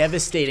delivered a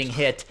devastating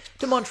hit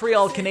to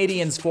Montreal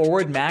Canadiens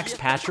forward Max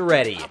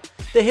Pacioretty.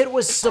 The hit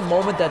was a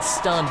moment that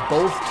stunned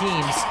both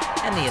teams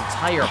and the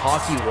entire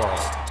hockey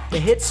world. The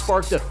hit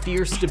sparked a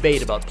fierce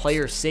debate about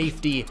player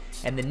safety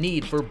and the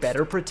need for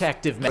better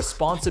protective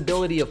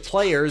responsibility of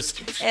players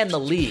and the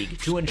league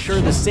to ensure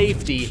the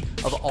safety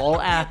of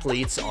all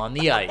athletes on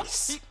the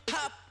ice.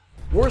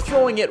 We're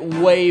throwing it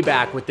way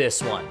back with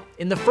this one.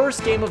 In the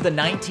first game of the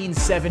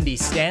 1970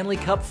 Stanley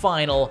Cup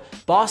Final,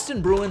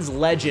 Boston Bruins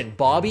legend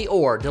Bobby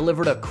Orr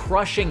delivered a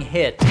crushing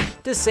hit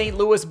to St.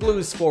 Louis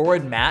Blues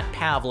forward Matt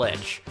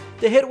Pavlich.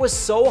 The hit was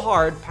so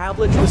hard,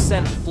 Pavlich was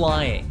sent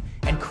flying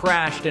and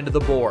crashed into the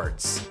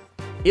boards.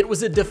 It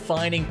was a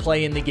defining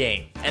play in the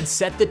game and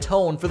set the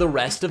tone for the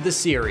rest of the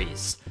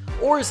series.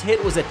 Orr's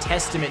hit was a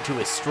testament to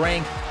his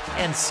strength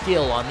and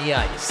skill on the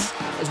ice,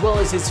 as well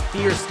as his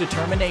fierce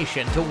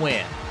determination to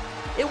win.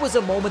 It was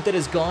a moment that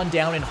has gone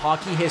down in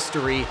hockey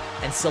history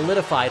and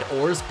solidified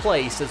Orr's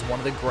place as one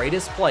of the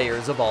greatest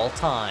players of all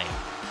time.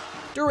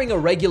 During a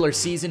regular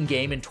season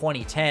game in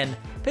 2010,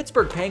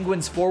 Pittsburgh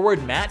Penguins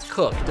forward Matt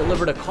Cook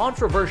delivered a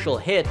controversial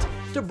hit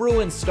to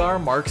Bruins star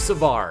Marc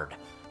Savard.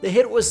 The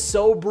hit was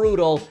so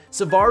brutal,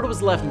 Savard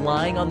was left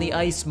lying on the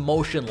ice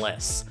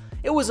motionless.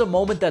 It was a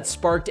moment that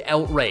sparked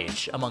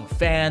outrage among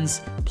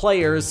fans,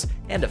 players,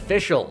 and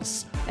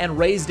officials, and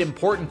raised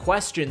important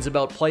questions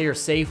about player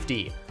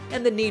safety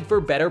and the need for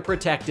better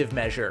protective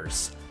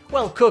measures.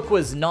 While Cook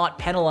was not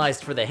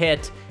penalized for the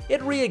hit,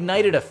 it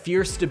reignited a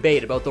fierce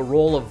debate about the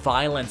role of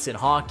violence in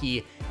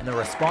hockey and the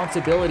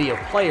responsibility of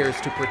players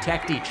to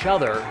protect each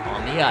other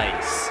on the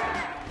ice.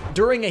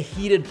 During a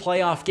heated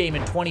playoff game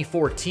in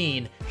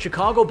 2014,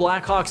 Chicago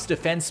Blackhawks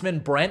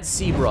defenseman Brent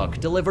Seabrook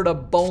delivered a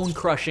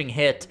bone-crushing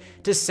hit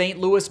to St.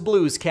 Louis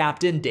Blues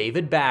captain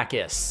David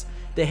Backes.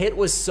 The hit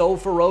was so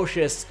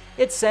ferocious,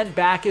 it sent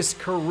Backes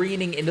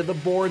careening into the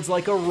boards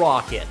like a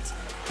rocket.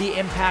 The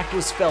impact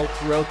was felt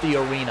throughout the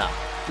arena,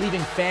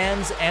 leaving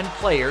fans and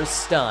players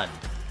stunned.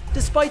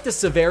 Despite the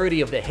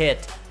severity of the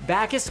hit,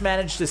 Backes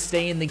managed to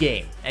stay in the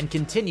game and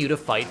continue to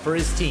fight for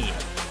his team.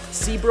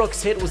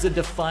 Seabrook's hit was a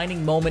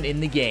defining moment in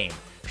the game,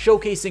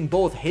 showcasing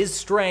both his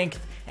strength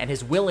and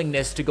his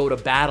willingness to go to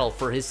battle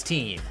for his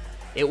team.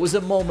 It was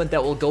a moment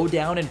that will go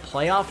down in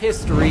playoff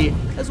history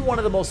as one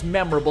of the most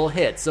memorable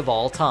hits of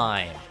all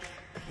time.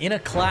 In a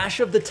clash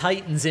of the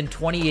Titans in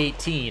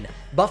 2018,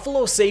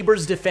 Buffalo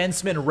Sabres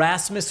defenseman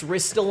Rasmus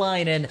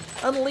Ristolainen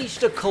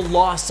unleashed a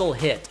colossal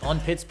hit on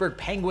Pittsburgh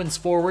Penguins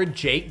forward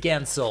Jake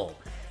Guentzel.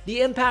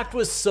 The impact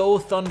was so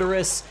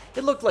thunderous,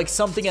 it looked like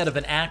something out of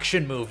an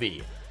action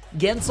movie.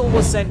 Guentzel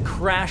was sent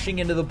crashing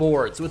into the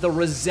boards with a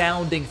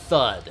resounding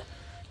thud.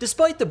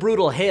 Despite the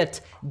brutal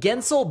hit,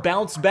 Guentzel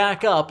bounced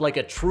back up like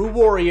a true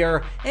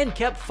warrior and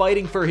kept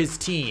fighting for his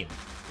team.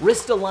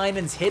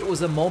 Ristolainen's hit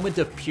was a moment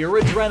of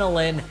pure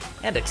adrenaline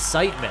and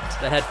excitement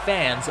that had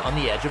fans on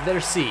the edge of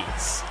their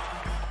seats.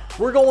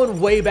 We're going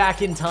way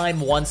back in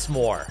time once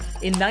more.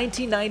 In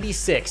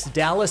 1996,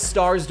 Dallas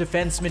Stars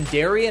defenseman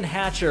Darian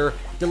Hatcher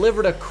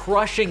delivered a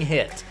crushing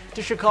hit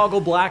to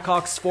Chicago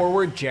Blackhawks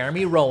forward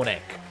Jeremy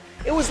Roenick.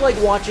 It was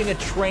like watching a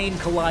train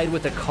collide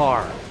with a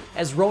car,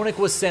 as Roenick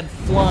was sent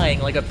flying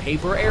like a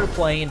paper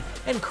airplane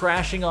and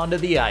crashing onto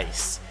the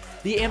ice.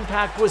 The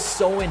impact was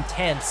so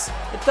intense,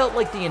 it felt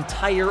like the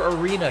entire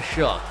arena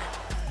shook.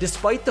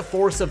 Despite the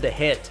force of the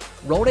hit,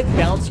 Roenick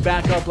bounced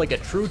back up like a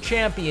true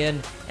champion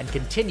and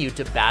continued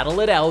to battle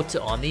it out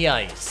on the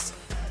ice.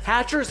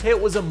 Hatcher's hit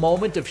was a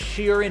moment of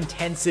sheer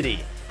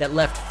intensity that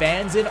left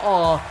fans in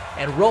awe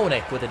and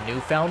Roenick with a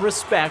newfound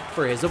respect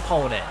for his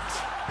opponent.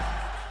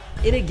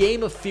 In a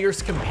game of fierce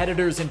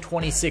competitors in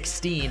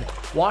 2016,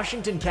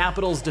 Washington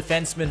Capitals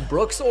defenseman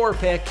Brooks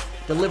Orpik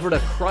delivered a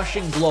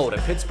crushing blow to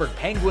Pittsburgh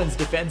Penguins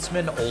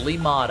defenseman Olli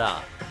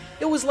Maatta.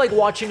 It was like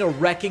watching a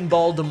wrecking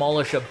ball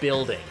demolish a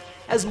building,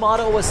 as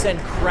Maatta was sent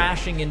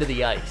crashing into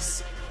the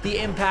ice.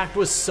 The impact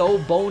was so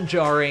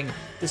bone-jarring,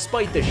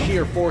 despite the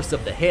sheer force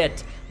of the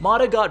hit,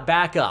 Maatta got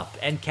back up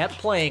and kept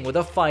playing with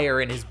a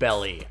fire in his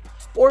belly.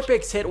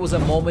 Orpik's hit was a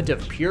moment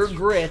of pure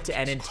grit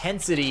and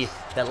intensity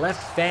that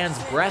left fans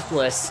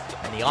breathless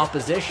and the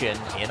opposition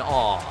in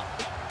awe.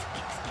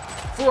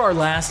 For our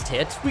last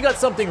hit, we got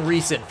something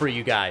recent for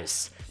you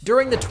guys.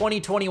 During the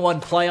 2021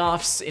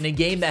 playoffs, in a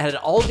game that had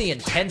all the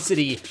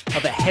intensity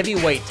of a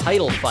heavyweight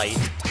title fight,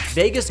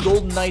 Vegas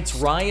Golden Knights'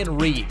 Ryan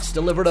Reaves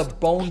delivered a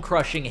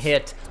bone-crushing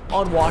hit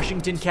on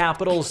Washington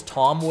Capitals'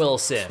 Tom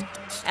Wilson.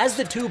 As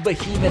the two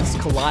behemoths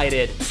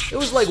collided, it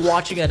was like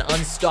watching an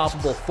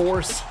unstoppable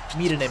force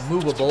meet an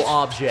immovable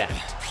object.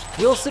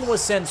 Wilson was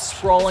sent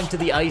sprawling to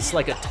the ice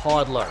like a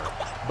toddler,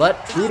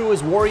 but true to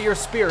his warrior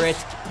spirit,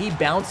 he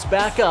bounced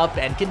back up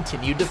and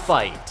continued to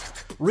fight.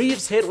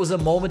 Reaves' hit was a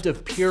moment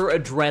of pure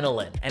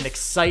adrenaline and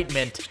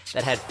excitement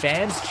that had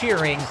fans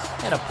cheering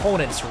and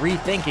opponents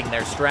rethinking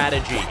their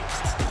strategy.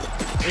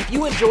 If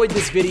you enjoyed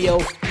this video,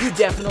 you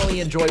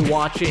definitely enjoy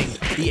watching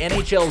the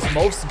NHL's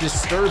most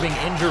disturbing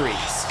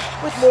injuries,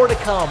 with more to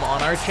come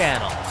on our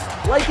channel.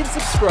 Like and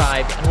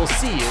subscribe, and we'll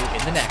see you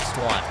in the next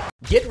one.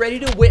 Get ready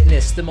to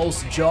witness the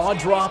most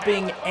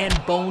jaw-dropping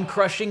and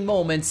bone-crushing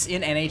moments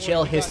in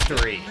NHL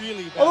history.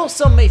 Although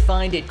some may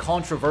find it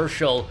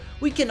controversial,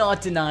 we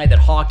cannot deny that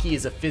hockey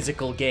is a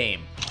physical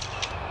game.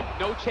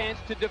 No chance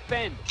to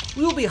defend.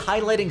 We will be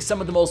highlighting some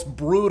of the most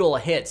brutal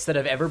hits that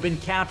have ever been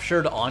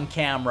captured on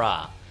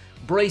camera.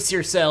 Brace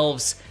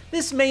yourselves,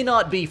 this may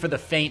not be for the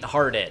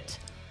faint-hearted.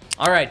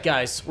 Alright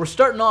guys, we're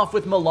starting off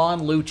with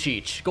Milan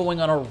Lucic going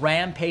on a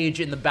rampage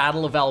in the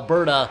Battle of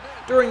Alberta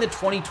during the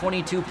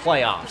 2022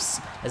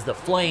 playoffs, as the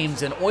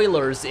Flames and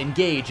Oilers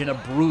engage in a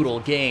brutal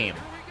game.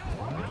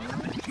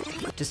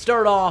 To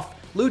start off,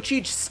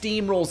 Lucic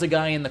steamrolls a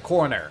guy in the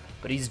corner,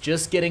 but he's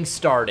just getting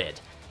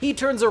started. He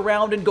turns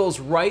around and goes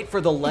right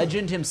for the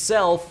legend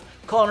himself,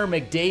 Connor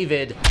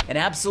McDavid, and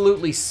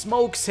absolutely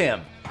smokes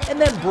him, and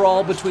then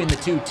brawl between the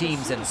two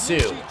teams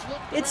ensue.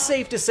 It's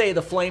safe to say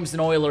the Flames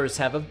and Oilers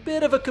have a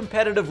bit of a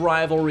competitive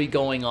rivalry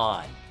going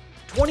on.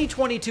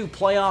 2022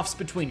 playoffs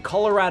between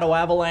Colorado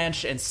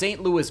Avalanche and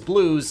St. Louis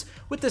Blues,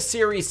 with the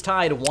series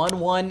tied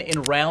 1-1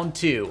 in round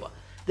 2.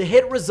 The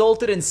hit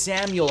resulted in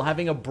Samuel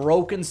having a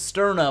broken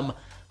sternum,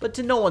 but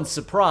to no one's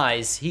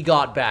surprise, he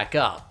got back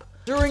up.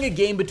 During a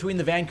game between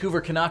the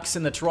Vancouver Canucks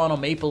and the Toronto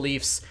Maple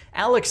Leafs,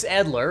 Alex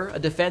Edler, a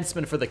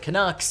defenseman for the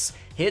Canucks,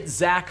 hit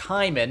Zach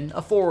Hyman,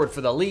 a forward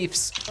for the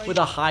Leafs, with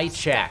a high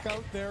check.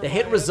 The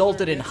hit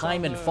resulted in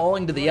Hyman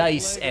falling to the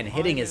ice and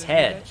hitting his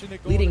head,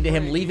 leading to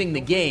him leaving the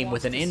game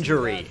with an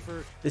injury.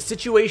 The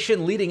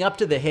situation leading up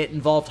to the hit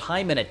involved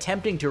Hyman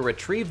attempting to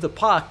retrieve the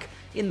puck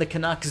in the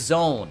Canucks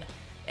zone.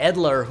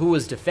 Edler, who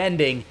was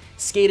defending,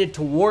 skated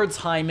towards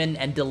Hyman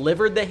and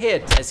delivered the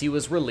hit as he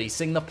was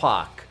releasing the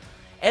puck.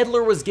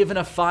 Edler was given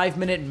a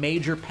 5-minute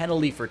major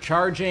penalty for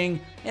charging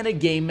and a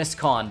game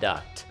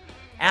misconduct.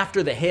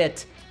 After the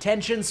hit,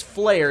 tensions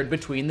flared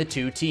between the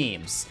two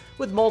teams,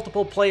 with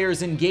multiple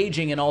players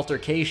engaging in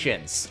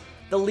altercations.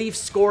 The Leafs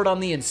scored on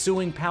the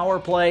ensuing power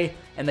play,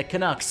 and the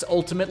Canucks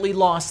ultimately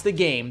lost the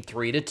game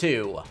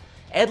 3-2.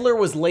 Edler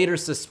was later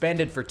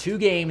suspended for 2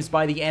 games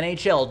by the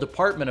NHL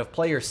Department of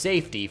Player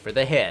Safety for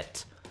the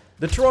hit.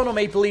 The Toronto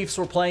Maple Leafs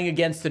were playing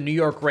against the New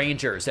York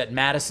Rangers at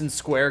Madison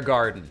Square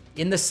Garden.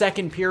 In the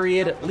second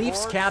period,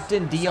 Leafs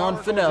captain Dion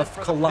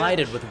Phaneuf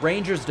collided with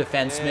Rangers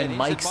defenseman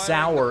Mike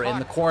Sauer in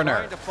the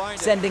corner,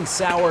 sending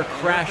Sauer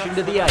crashing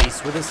to the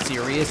ice with a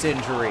serious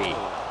injury.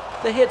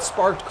 The hit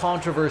sparked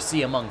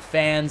controversy among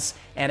fans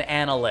and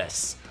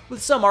analysts,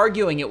 with some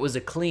arguing it was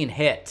a clean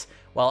hit,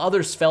 while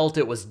others felt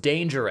it was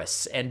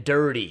dangerous and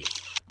dirty.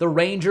 The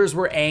Rangers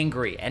were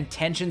angry and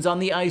tensions on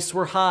the ice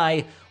were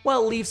high,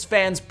 while Leafs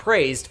fans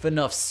praised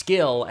Phaneuf's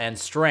skill and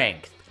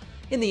strength.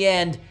 In the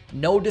end,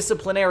 no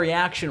disciplinary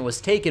action was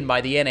taken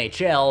by the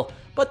NHL,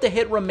 but the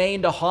hit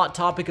remained a hot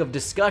topic of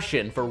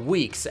discussion for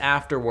weeks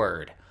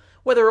afterward.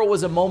 Whether it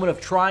was a moment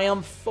of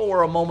triumph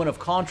or a moment of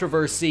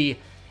controversy,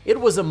 it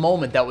was a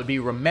moment that would be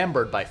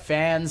remembered by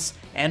fans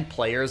and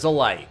players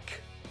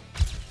alike.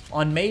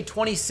 On May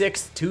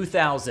 26,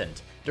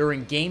 2000,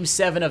 during Game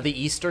 7 of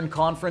the Eastern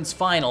Conference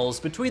Finals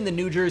between the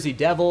New Jersey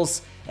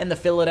Devils and the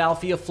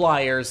Philadelphia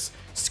Flyers,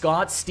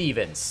 Scott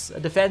Stevens, a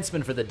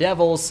defenseman for the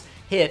Devils,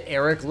 hit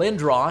Eric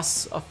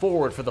Lindros, a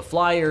forward for the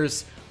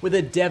Flyers, with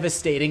a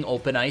devastating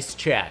open ice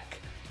check.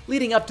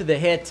 Leading up to the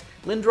hit,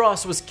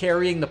 Lindros was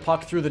carrying the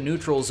puck through the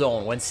neutral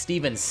zone when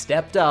Stevens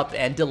stepped up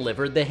and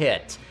delivered the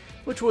hit,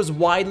 which was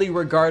widely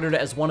regarded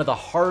as one of the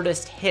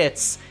hardest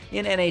hits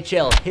in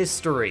NHL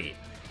history.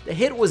 The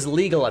hit was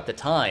legal at the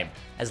time,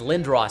 as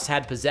Lindros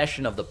had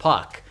possession of the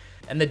puck,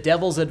 and the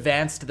Devils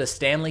advanced to the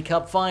Stanley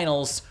Cup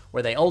Finals,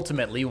 where they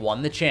ultimately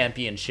won the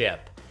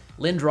championship.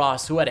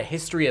 Lindros, who had a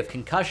history of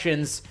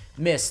concussions,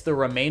 missed the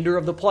remainder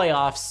of the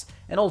playoffs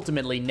and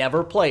ultimately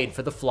never played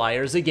for the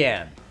Flyers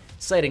again,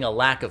 citing a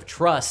lack of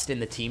trust in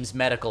the team's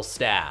medical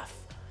staff.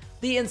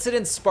 The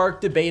incident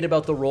sparked debate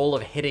about the role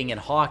of hitting in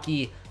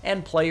hockey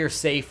and player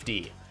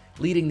safety,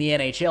 leading the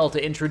NHL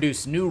to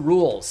introduce new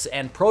rules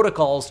and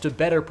protocols to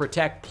better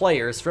protect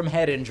players from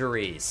head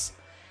injuries.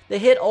 The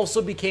hit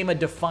also became a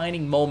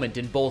defining moment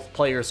in both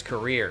players'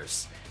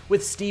 careers,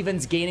 with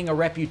Stevens gaining a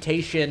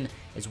reputation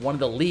as one of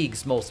the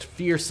league's most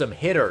fearsome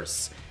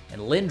hitters,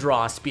 and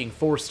Lindros being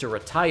forced to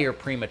retire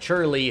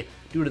prematurely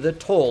due to the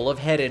toll of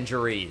head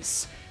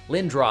injuries.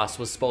 Lindros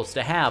was supposed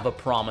to have a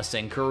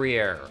promising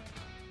career.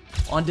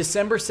 On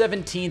December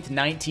 17,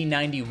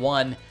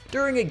 1991,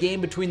 during a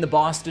game between the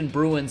Boston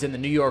Bruins and the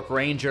New York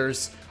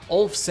Rangers,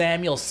 Ulf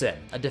Samuelsson,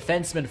 a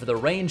defenseman for the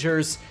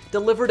Rangers,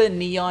 delivered a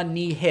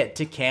knee-on-knee hit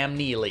to Cam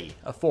Neely,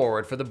 a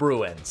forward for the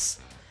Bruins.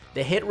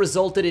 The hit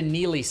resulted in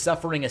Neely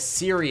suffering a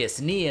serious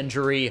knee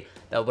injury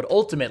that would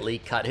ultimately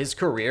cut his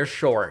career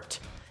short.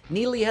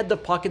 Neely had the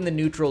puck in the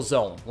neutral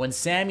zone when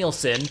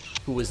Samuelsson,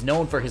 who was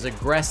known for his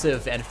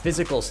aggressive and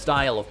physical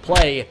style of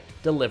play,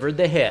 delivered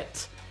the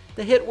hit.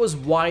 The hit was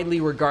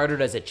widely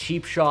regarded as a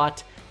cheap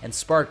shot and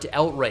sparked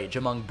outrage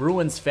among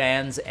Bruins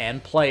fans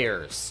and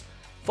players.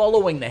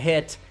 Following the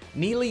hit,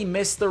 Neely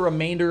missed the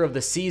remainder of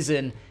the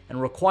season and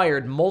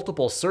required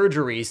multiple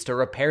surgeries to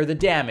repair the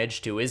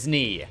damage to his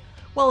knee.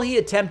 While he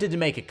attempted to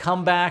make a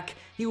comeback,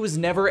 he was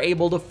never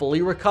able to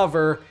fully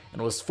recover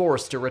and was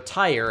forced to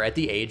retire at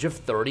the age of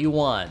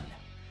 31.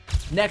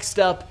 Next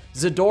up,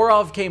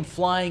 Zadorov came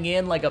flying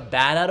in like a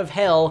bat out of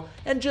hell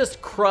and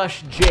just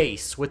crushed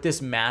Jace with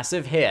this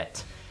massive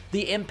hit.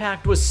 The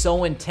impact was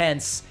so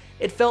intense,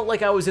 it felt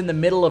like I was in the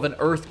middle of an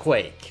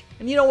earthquake.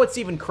 And you know what's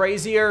even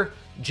crazier?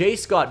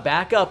 Jace got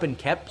back up and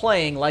kept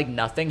playing like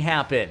nothing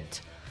happened.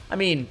 I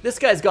mean, this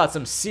guy's got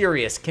some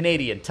serious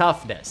Canadian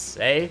toughness,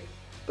 eh?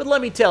 But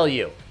let me tell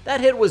you,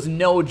 that hit was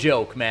no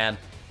joke, man.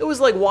 It was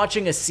like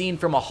watching a scene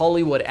from a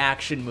Hollywood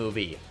action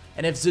movie.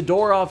 And if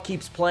Zadorov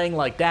keeps playing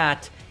like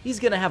that, he's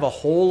gonna have a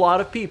whole lot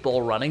of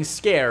people running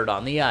scared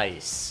on the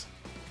ice.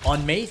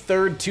 On May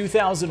 3rd,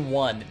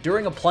 2001,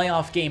 during a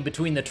playoff game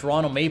between the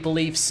Toronto Maple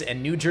Leafs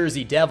and New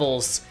Jersey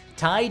Devils,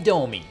 Ty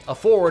Domi, a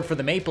forward for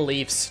the Maple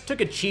Leafs, took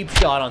a cheap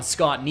shot on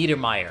Scott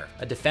Niedermayer,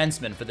 a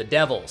defenseman for the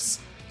Devils.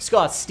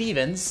 Scott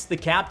Stevens, the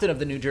captain of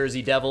the New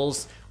Jersey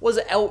Devils, was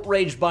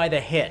outraged by the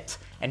hit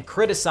and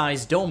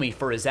criticized Domi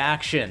for his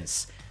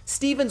actions.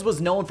 Stevens was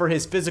known for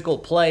his physical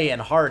play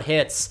and hard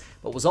hits,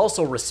 but was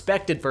also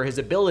respected for his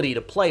ability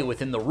to play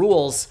within the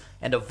rules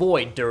and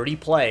avoid dirty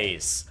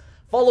plays.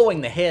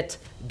 Following the hit,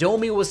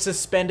 Domi was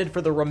suspended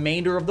for the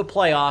remainder of the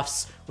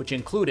playoffs, which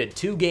included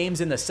 2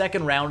 games in the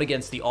second round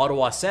against the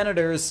Ottawa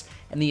Senators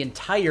and the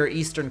entire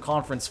Eastern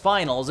Conference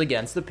Finals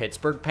against the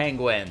Pittsburgh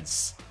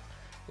Penguins.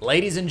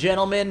 Ladies and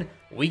gentlemen,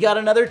 we got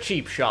another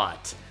cheap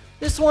shot.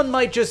 This one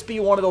might just be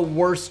one of the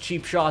worst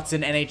cheap shots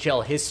in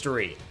NHL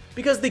history,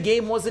 because the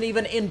game wasn't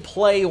even in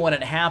play when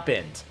it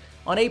happened.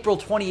 On April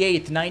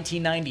 28,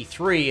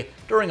 1993,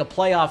 during a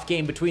playoff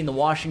game between the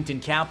Washington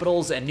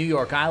Capitals and New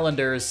York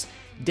Islanders,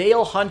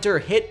 Dale Hunter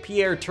hit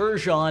Pierre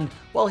Turgeon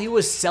while he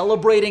was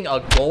celebrating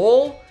a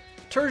goal?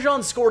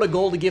 Turgeon scored a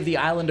goal to give the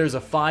Islanders a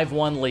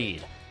 5-1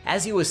 lead.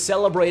 As he was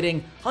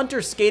celebrating, Hunter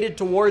skated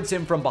towards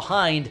him from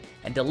behind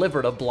and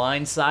delivered a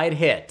blindside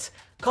hit,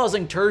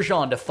 causing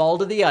Turgeon to fall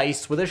to the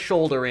ice with a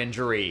shoulder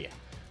injury.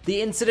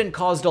 The incident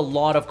caused a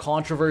lot of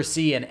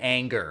controversy and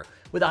anger,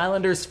 with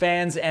Islanders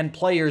fans and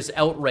players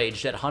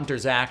outraged at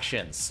Hunter's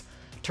actions.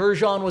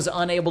 Turgeon was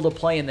unable to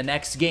play in the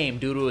next game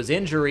due to his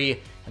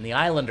injury, and the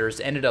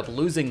Islanders ended up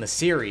losing the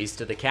series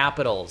to the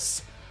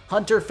Capitals.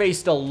 Hunter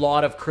faced a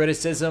lot of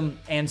criticism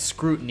and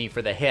scrutiny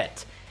for the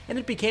hit, and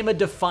it became a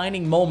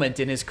defining moment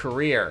in his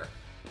career.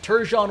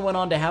 Turgeon went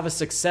on to have a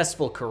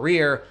successful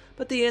career,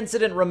 but the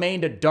incident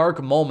remained a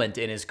dark moment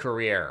in his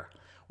career,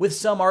 with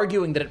some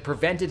arguing that it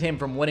prevented him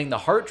from winning the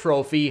Hart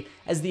Trophy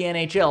as the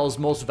NHL's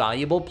most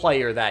valuable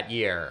player that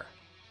year.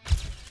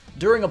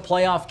 During a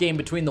playoff game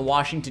between the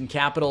Washington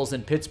Capitals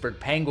and Pittsburgh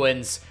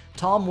Penguins,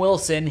 Tom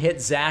Wilson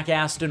hit Zach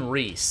Aston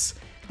Reese.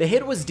 The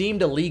hit was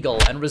deemed illegal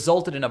and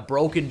resulted in a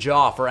broken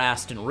jaw for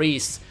Aston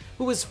Reese,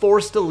 who was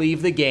forced to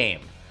leave the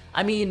game.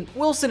 I mean,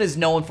 Wilson is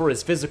known for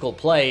his physical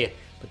play,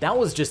 but that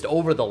was just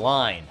over the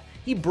line.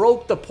 He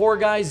broke the poor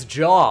guy's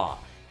jaw,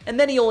 and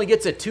then he only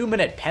gets a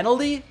 2-minute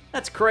penalty?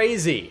 That's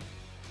crazy.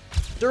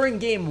 During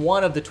Game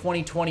 1 of the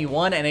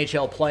 2021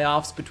 NHL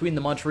playoffs between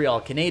the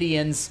Montreal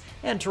Canadiens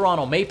and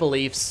Toronto Maple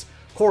Leafs,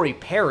 Corey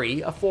Perry,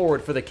 a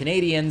forward for the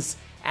Canadiens,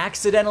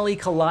 accidentally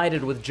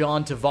collided with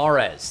John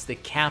Tavares, the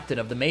captain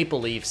of the Maple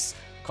Leafs,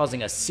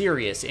 causing a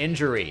serious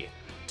injury.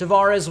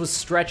 Tavares was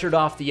stretchered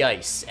off the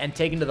ice and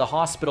taken to the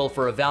hospital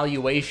for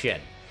evaluation.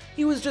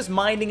 He was just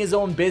minding his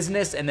own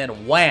business, and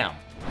then wham!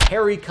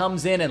 Perry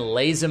comes in and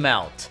lays him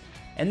out.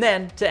 And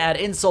then, to add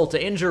insult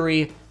to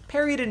injury,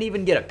 Perry didn't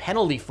even get a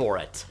penalty for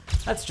it.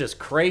 That's just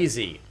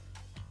crazy.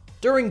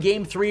 During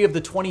Game 3 of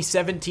the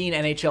 2017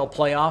 NHL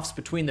playoffs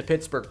between the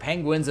Pittsburgh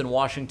Penguins and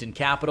Washington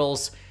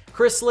Capitals,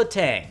 Chris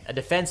Letang, a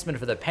defenseman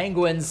for the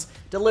Penguins,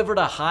 delivered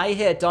a high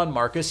hit on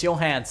Marcus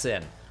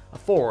Johansson, a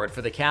forward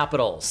for the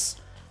Capitals.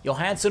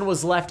 Johansson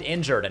was left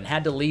injured and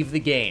had to leave the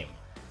game.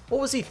 What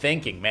was he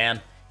thinking,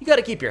 man? You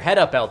gotta keep your head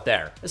up out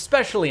there,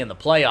 especially in the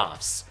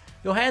playoffs.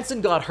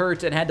 Johansson got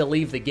hurt and had to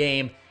leave the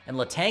game, and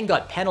Letang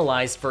got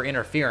penalized for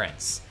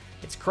interference.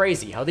 It's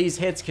crazy how these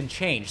hits can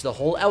change the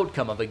whole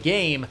outcome of a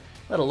game,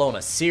 let alone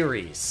a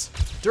series.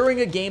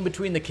 During a game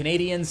between the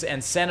Canadiens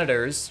and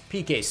Senators,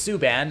 PK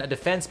Subban, a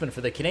defenseman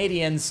for the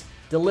Canadiens,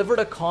 delivered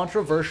a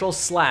controversial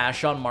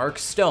slash on Mark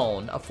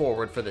Stone, a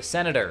forward for the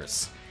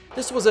Senators.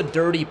 This was a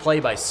dirty play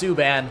by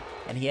Subban,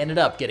 and he ended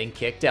up getting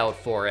kicked out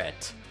for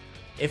it.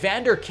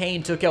 Evander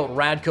Kane took out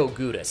Radko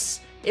Gudas.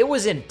 It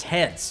was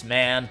intense,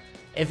 man.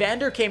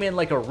 Evander came in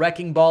like a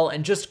wrecking ball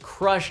and just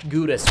crushed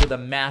Gudas with a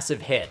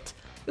massive hit.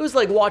 It was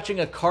like watching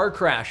a car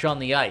crash on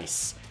the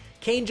ice.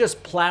 Kane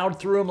just plowed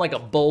through him like a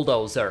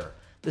bulldozer.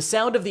 The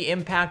sound of the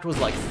impact was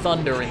like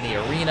thunder in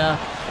the arena,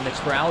 and the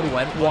crowd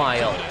went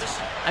wild.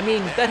 I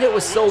mean, that hit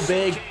was so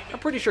big, I'm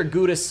pretty sure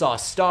Gudas saw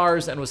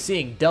stars and was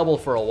seeing double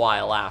for a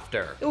while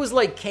after. It was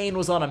like Kane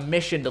was on a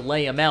mission to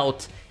lay him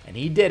out, and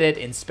he did it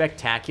in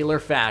spectacular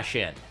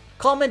fashion.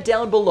 Comment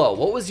down below,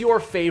 what was your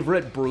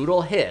favorite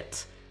brutal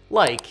hit?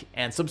 Like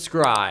and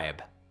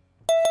subscribe.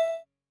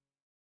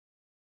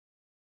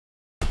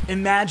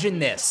 Imagine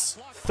this,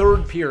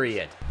 third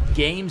period,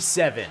 Game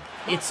 7,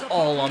 it's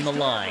all on the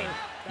line.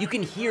 You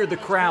can hear the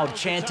crowd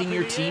chanting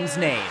your team's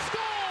name.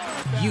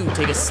 You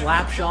take a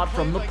slap shot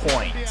from the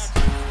point.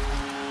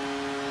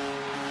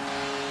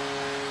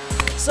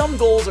 Some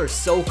goals are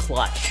so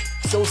clutch,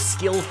 so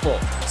skillful,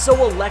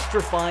 so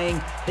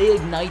electrifying, they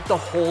ignite the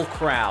whole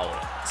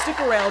crowd. Stick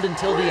around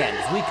until the end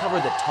as we cover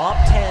the top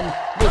 10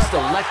 most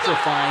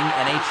electrifying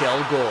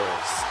NHL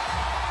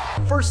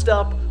goals. First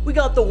up, we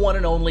got the one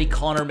and only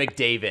Connor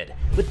McDavid.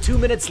 With 2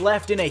 minutes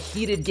left in a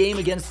heated game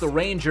against the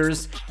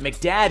Rangers,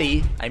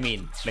 McDavid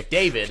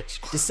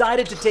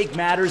decided to take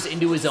matters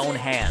into his own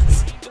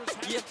hands.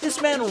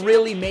 This man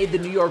really made the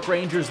New York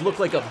Rangers look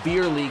like a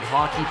beer league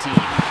hockey team.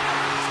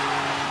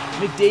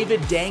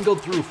 McDavid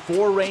dangled through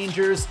 4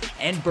 Rangers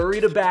and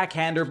buried a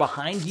backhander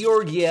behind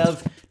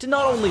Georgiev to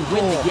not only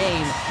win the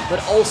game,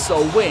 but also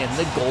win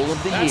the goal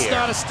of the year. That's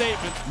not a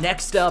statement.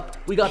 Next up,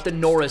 we got the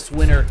Norris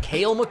winner,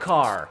 Cale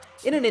Makar.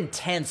 In an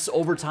intense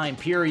overtime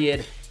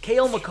period,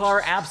 Cale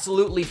Makar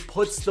absolutely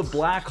puts the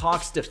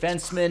Blackhawks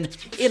defenseman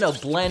in a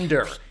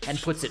blender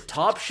and puts it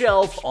top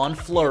shelf on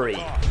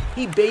Fleury.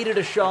 He baited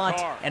a shot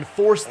and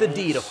forced the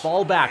D to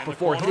fall back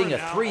before hitting a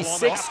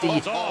 360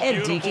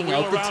 and deking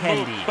out the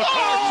 10D.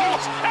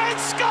 And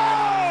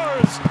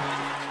scores!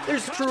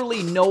 There's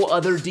truly no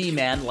other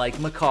D-man like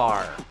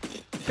Makar.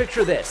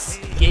 Picture this,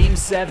 Game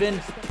 7,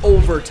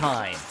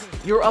 overtime.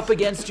 You're up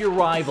against your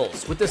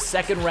rivals with the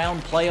second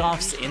round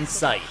playoffs in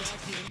sight.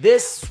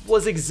 This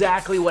was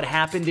exactly what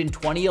happened in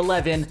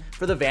 2011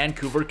 for the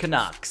Vancouver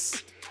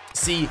Canucks.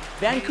 See,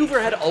 Vancouver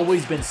had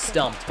always been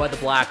stumped by the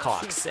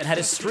Blackhawks and had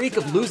a streak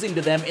of losing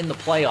to them in the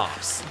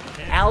playoffs.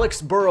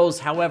 Alex Burrows,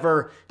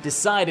 however,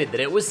 decided that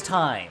it was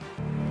time.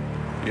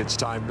 It's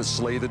time to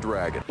slay the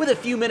dragon. With a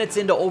few minutes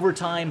into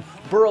overtime,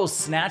 Burrows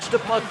snatched a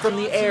puck from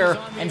the air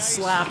and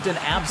slapped an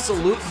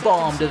absolute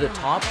bomb to the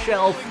top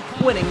shelf,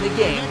 winning the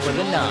game for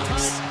the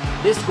Nucks.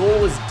 This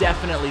goal was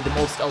definitely the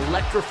most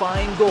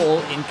electrifying goal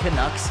in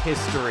Canucks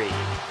history.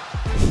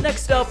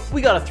 Next up,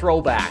 we got a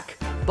throwback.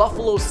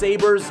 Buffalo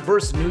Sabres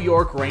vs. New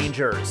York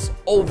Rangers.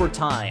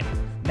 Overtime.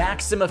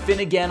 Maxim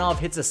Afinogenov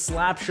hits a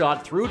slap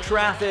shot through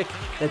traffic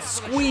that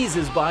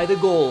squeezes by the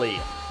goalie.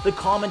 The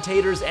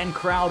commentators and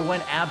crowd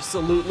went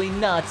absolutely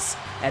nuts,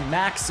 and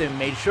Maxim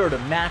made sure to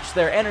match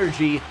their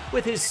energy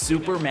with his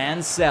Superman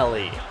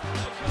celly.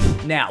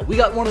 Now, we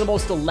got one of the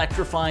most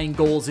electrifying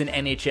goals in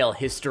NHL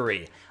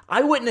history.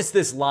 I witnessed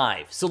this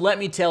live, so let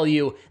me tell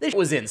you, this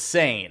was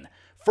insane.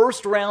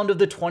 First round of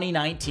the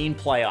 2019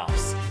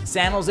 playoffs.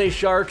 San Jose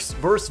Sharks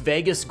vs.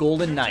 Vegas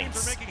Golden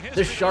Knights.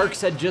 The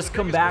Sharks had just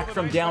come back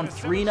from down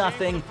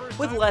 3-0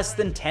 with less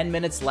than 10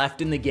 minutes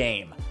left in the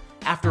game.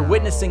 After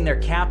witnessing their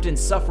captain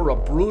suffer a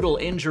brutal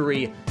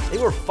injury, they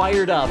were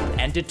fired up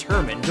and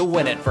determined to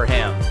win it for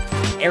him.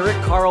 Erik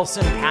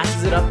Karlsson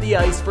passes it up the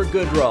ice for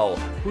Goodrow,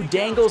 who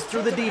dangles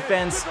through the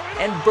defense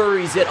and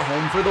buries it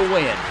home for the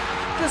win.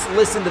 Just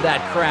listen to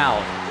that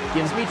crowd.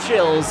 Gives me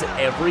chills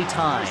every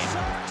time.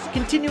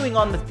 Continuing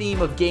on the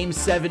theme of Game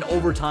 7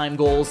 overtime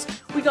goals,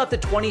 we got the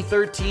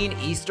 2013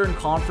 Eastern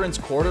Conference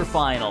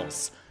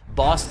quarterfinals.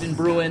 Boston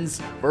Bruins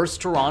vs.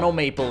 Toronto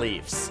Maple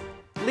Leafs.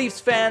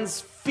 Leafs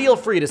fans, feel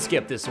free to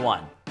skip this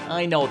one.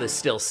 I know this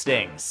still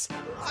stings.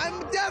 I'm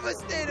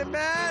devastated,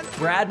 man!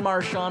 Brad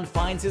Marchand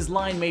finds his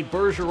line mate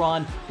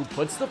Bergeron, who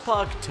puts the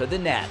puck to the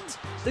net.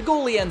 The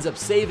goalie ends up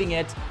saving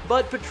it,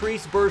 but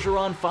Patrice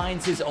Bergeron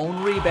finds his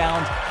own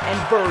rebound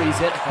and buries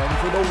it home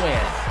for the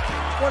win.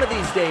 One of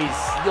these days,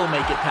 you'll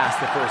make it past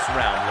the first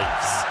round,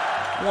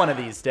 Leafs. One of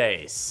these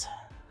days.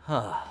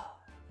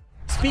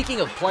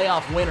 Speaking of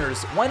playoff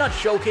winners, why not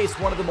showcase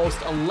one of the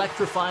most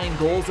electrifying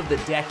goals of the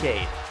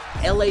decade?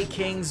 LA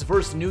Kings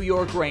vs. New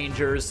York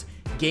Rangers,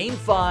 Game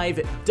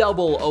 5,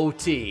 double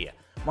OT.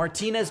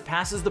 Martinez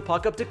passes the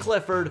puck up to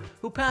Clifford,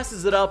 who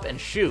passes it up and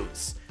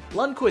shoots.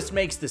 Lundqvist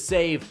makes the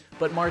save,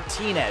 but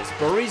Martinez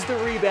buries the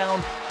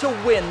rebound to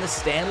win the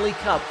Stanley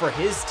Cup for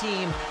his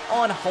team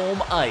on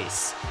home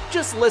ice.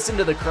 Just listen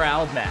to the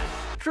crowd, man.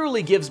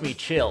 Truly gives me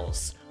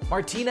chills.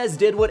 Martinez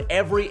did what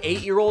every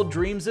 8-year-old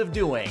dreams of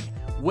doing,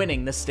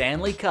 winning the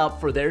Stanley Cup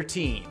for their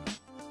team.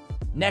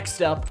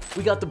 Next up,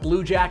 we got the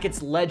Blue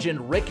Jackets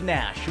legend Rick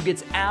Nash, who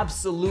gets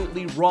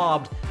absolutely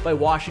robbed by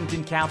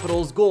Washington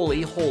Capitals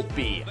goalie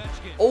Holtby.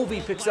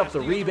 Ovi picks up the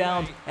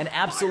rebound and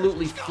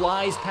absolutely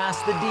flies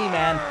past the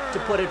D-man to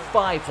put it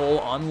 5-hole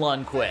on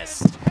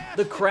Lundqvist.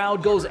 The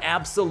crowd goes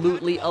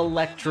absolutely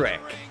electric.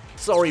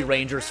 Sorry,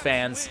 Rangers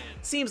fans.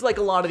 Seems like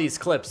a lot of these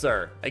clips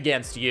are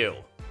against you.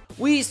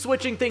 We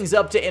switching things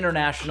up to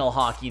international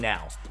hockey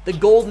now. The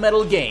gold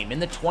medal game in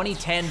the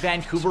 2010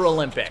 Vancouver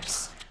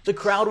Olympics. The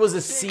crowd was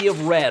a sea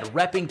of red,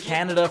 repping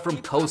Canada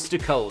from coast to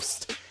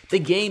coast. The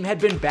game had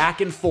been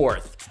back and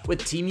forth,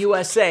 with Team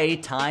USA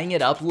tying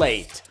it up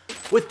late.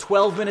 With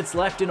 12 minutes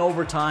left in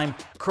overtime,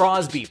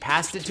 Crosby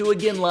passed it to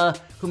Iginla,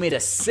 who made a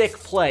sick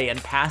play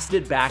and passed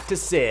it back to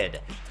Sid.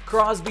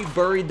 Crosby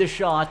buried the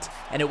shot,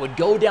 and it would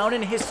go down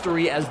in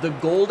history as the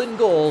golden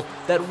goal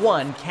that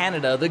won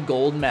Canada the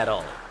gold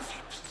medal.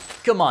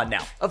 Come on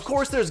now, of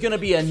course there's gonna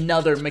be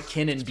another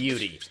MacKinnon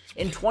beauty.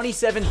 In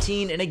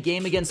 2017, in a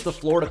game against the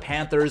Florida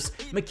Panthers,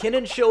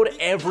 MacKinnon showed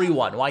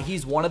everyone why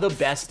he's one of the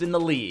best in the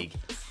league.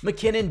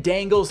 MacKinnon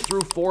dangles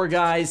through 4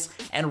 guys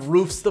and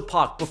roofs the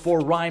puck before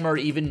Reimer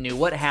even knew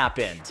what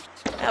happened.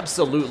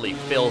 Absolutely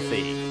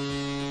filthy.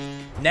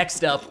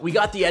 Next up, we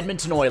got the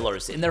Edmonton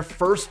Oilers in their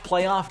first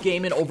playoff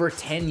game in over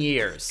 10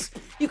 years.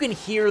 You can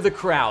hear the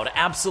crowd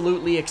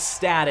absolutely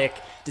ecstatic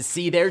to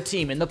see their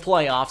team in the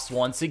playoffs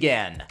once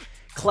again.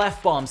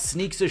 Clefbaum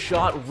sneaks a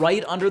shot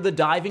right under the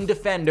diving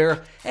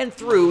defender and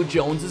through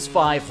Jones's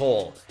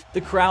 5-hole.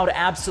 The crowd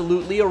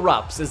absolutely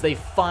erupts as they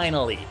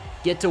finally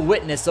get to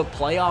witness a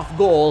playoff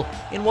goal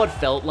in what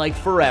felt like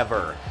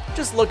forever.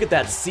 Just look at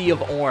that sea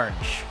of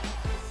orange.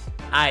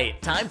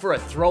 Aight, time for a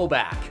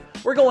throwback.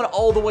 We're going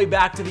all the way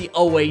back to the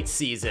 08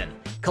 season.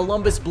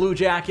 Columbus Blue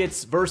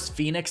Jackets versus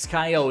Phoenix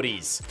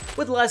Coyotes.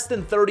 With less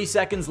than 30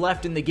 seconds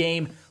left in the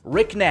game,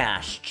 Rick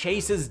Nash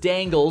chases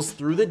Dangles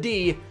through the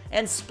D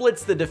and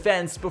splits the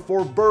defense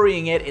before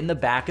burying it in the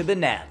back of the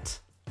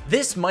net.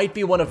 This might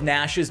be one of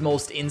Nash's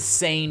most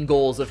insane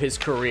goals of his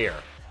career.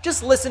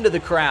 Just listen to the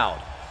crowd.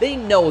 They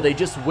know they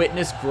just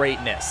witnessed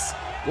greatness.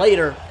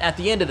 Later, at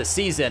the end of the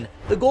season,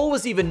 the goal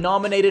was even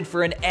nominated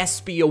for an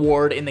ESPY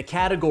award in the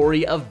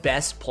category of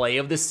Best Play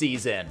of the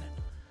Season.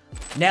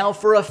 Now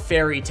for a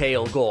fairy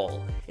tale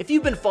goal. If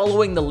you've been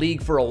following the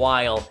league for a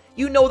while,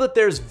 you know that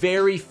there's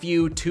very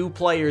few 2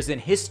 players in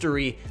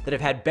history that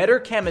have had better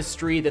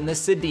chemistry than the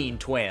Sedin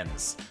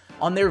twins.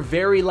 On their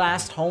very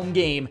last home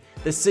game,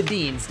 the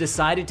Sedins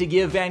decided to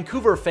give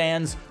Vancouver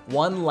fans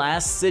one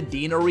last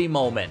Sedinery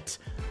moment.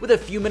 With a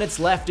few minutes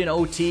left in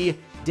OT,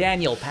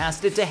 Daniel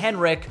passed it to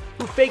Henrik,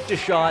 who faked a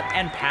shot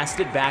and passed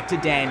it back to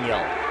Daniel.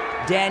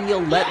 Daniel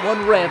let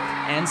one rip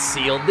and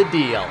sealed the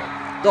deal.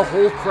 The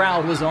whole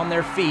crowd was on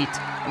their feet,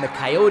 and the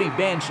Coyote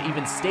bench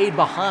even stayed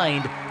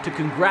behind to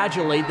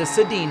congratulate the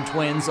Sedin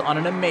twins on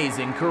an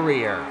amazing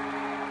career.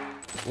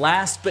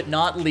 Last but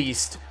not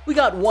least, we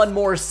got one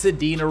more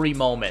Sedinery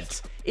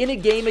moment. In a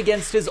game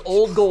against his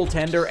old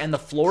goaltender and the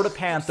Florida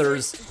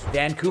Panthers,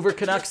 Vancouver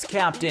Canucks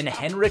captain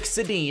Henrik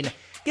Sedin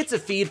gets a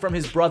feed from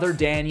his brother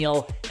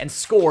Daniel and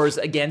scores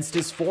against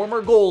his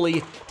former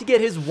goalie to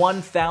get his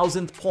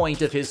 1,000th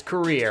point of his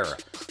career.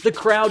 The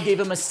crowd gave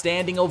him a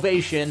standing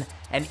ovation,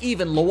 and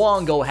even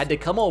Luongo had to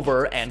come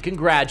over and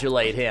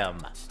congratulate him.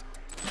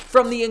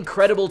 From the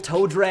incredible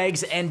toe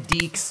drags and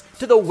dekes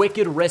to the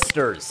wicked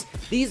wristers,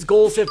 these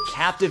goals have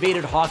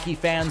captivated hockey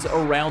fans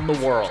around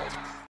the world.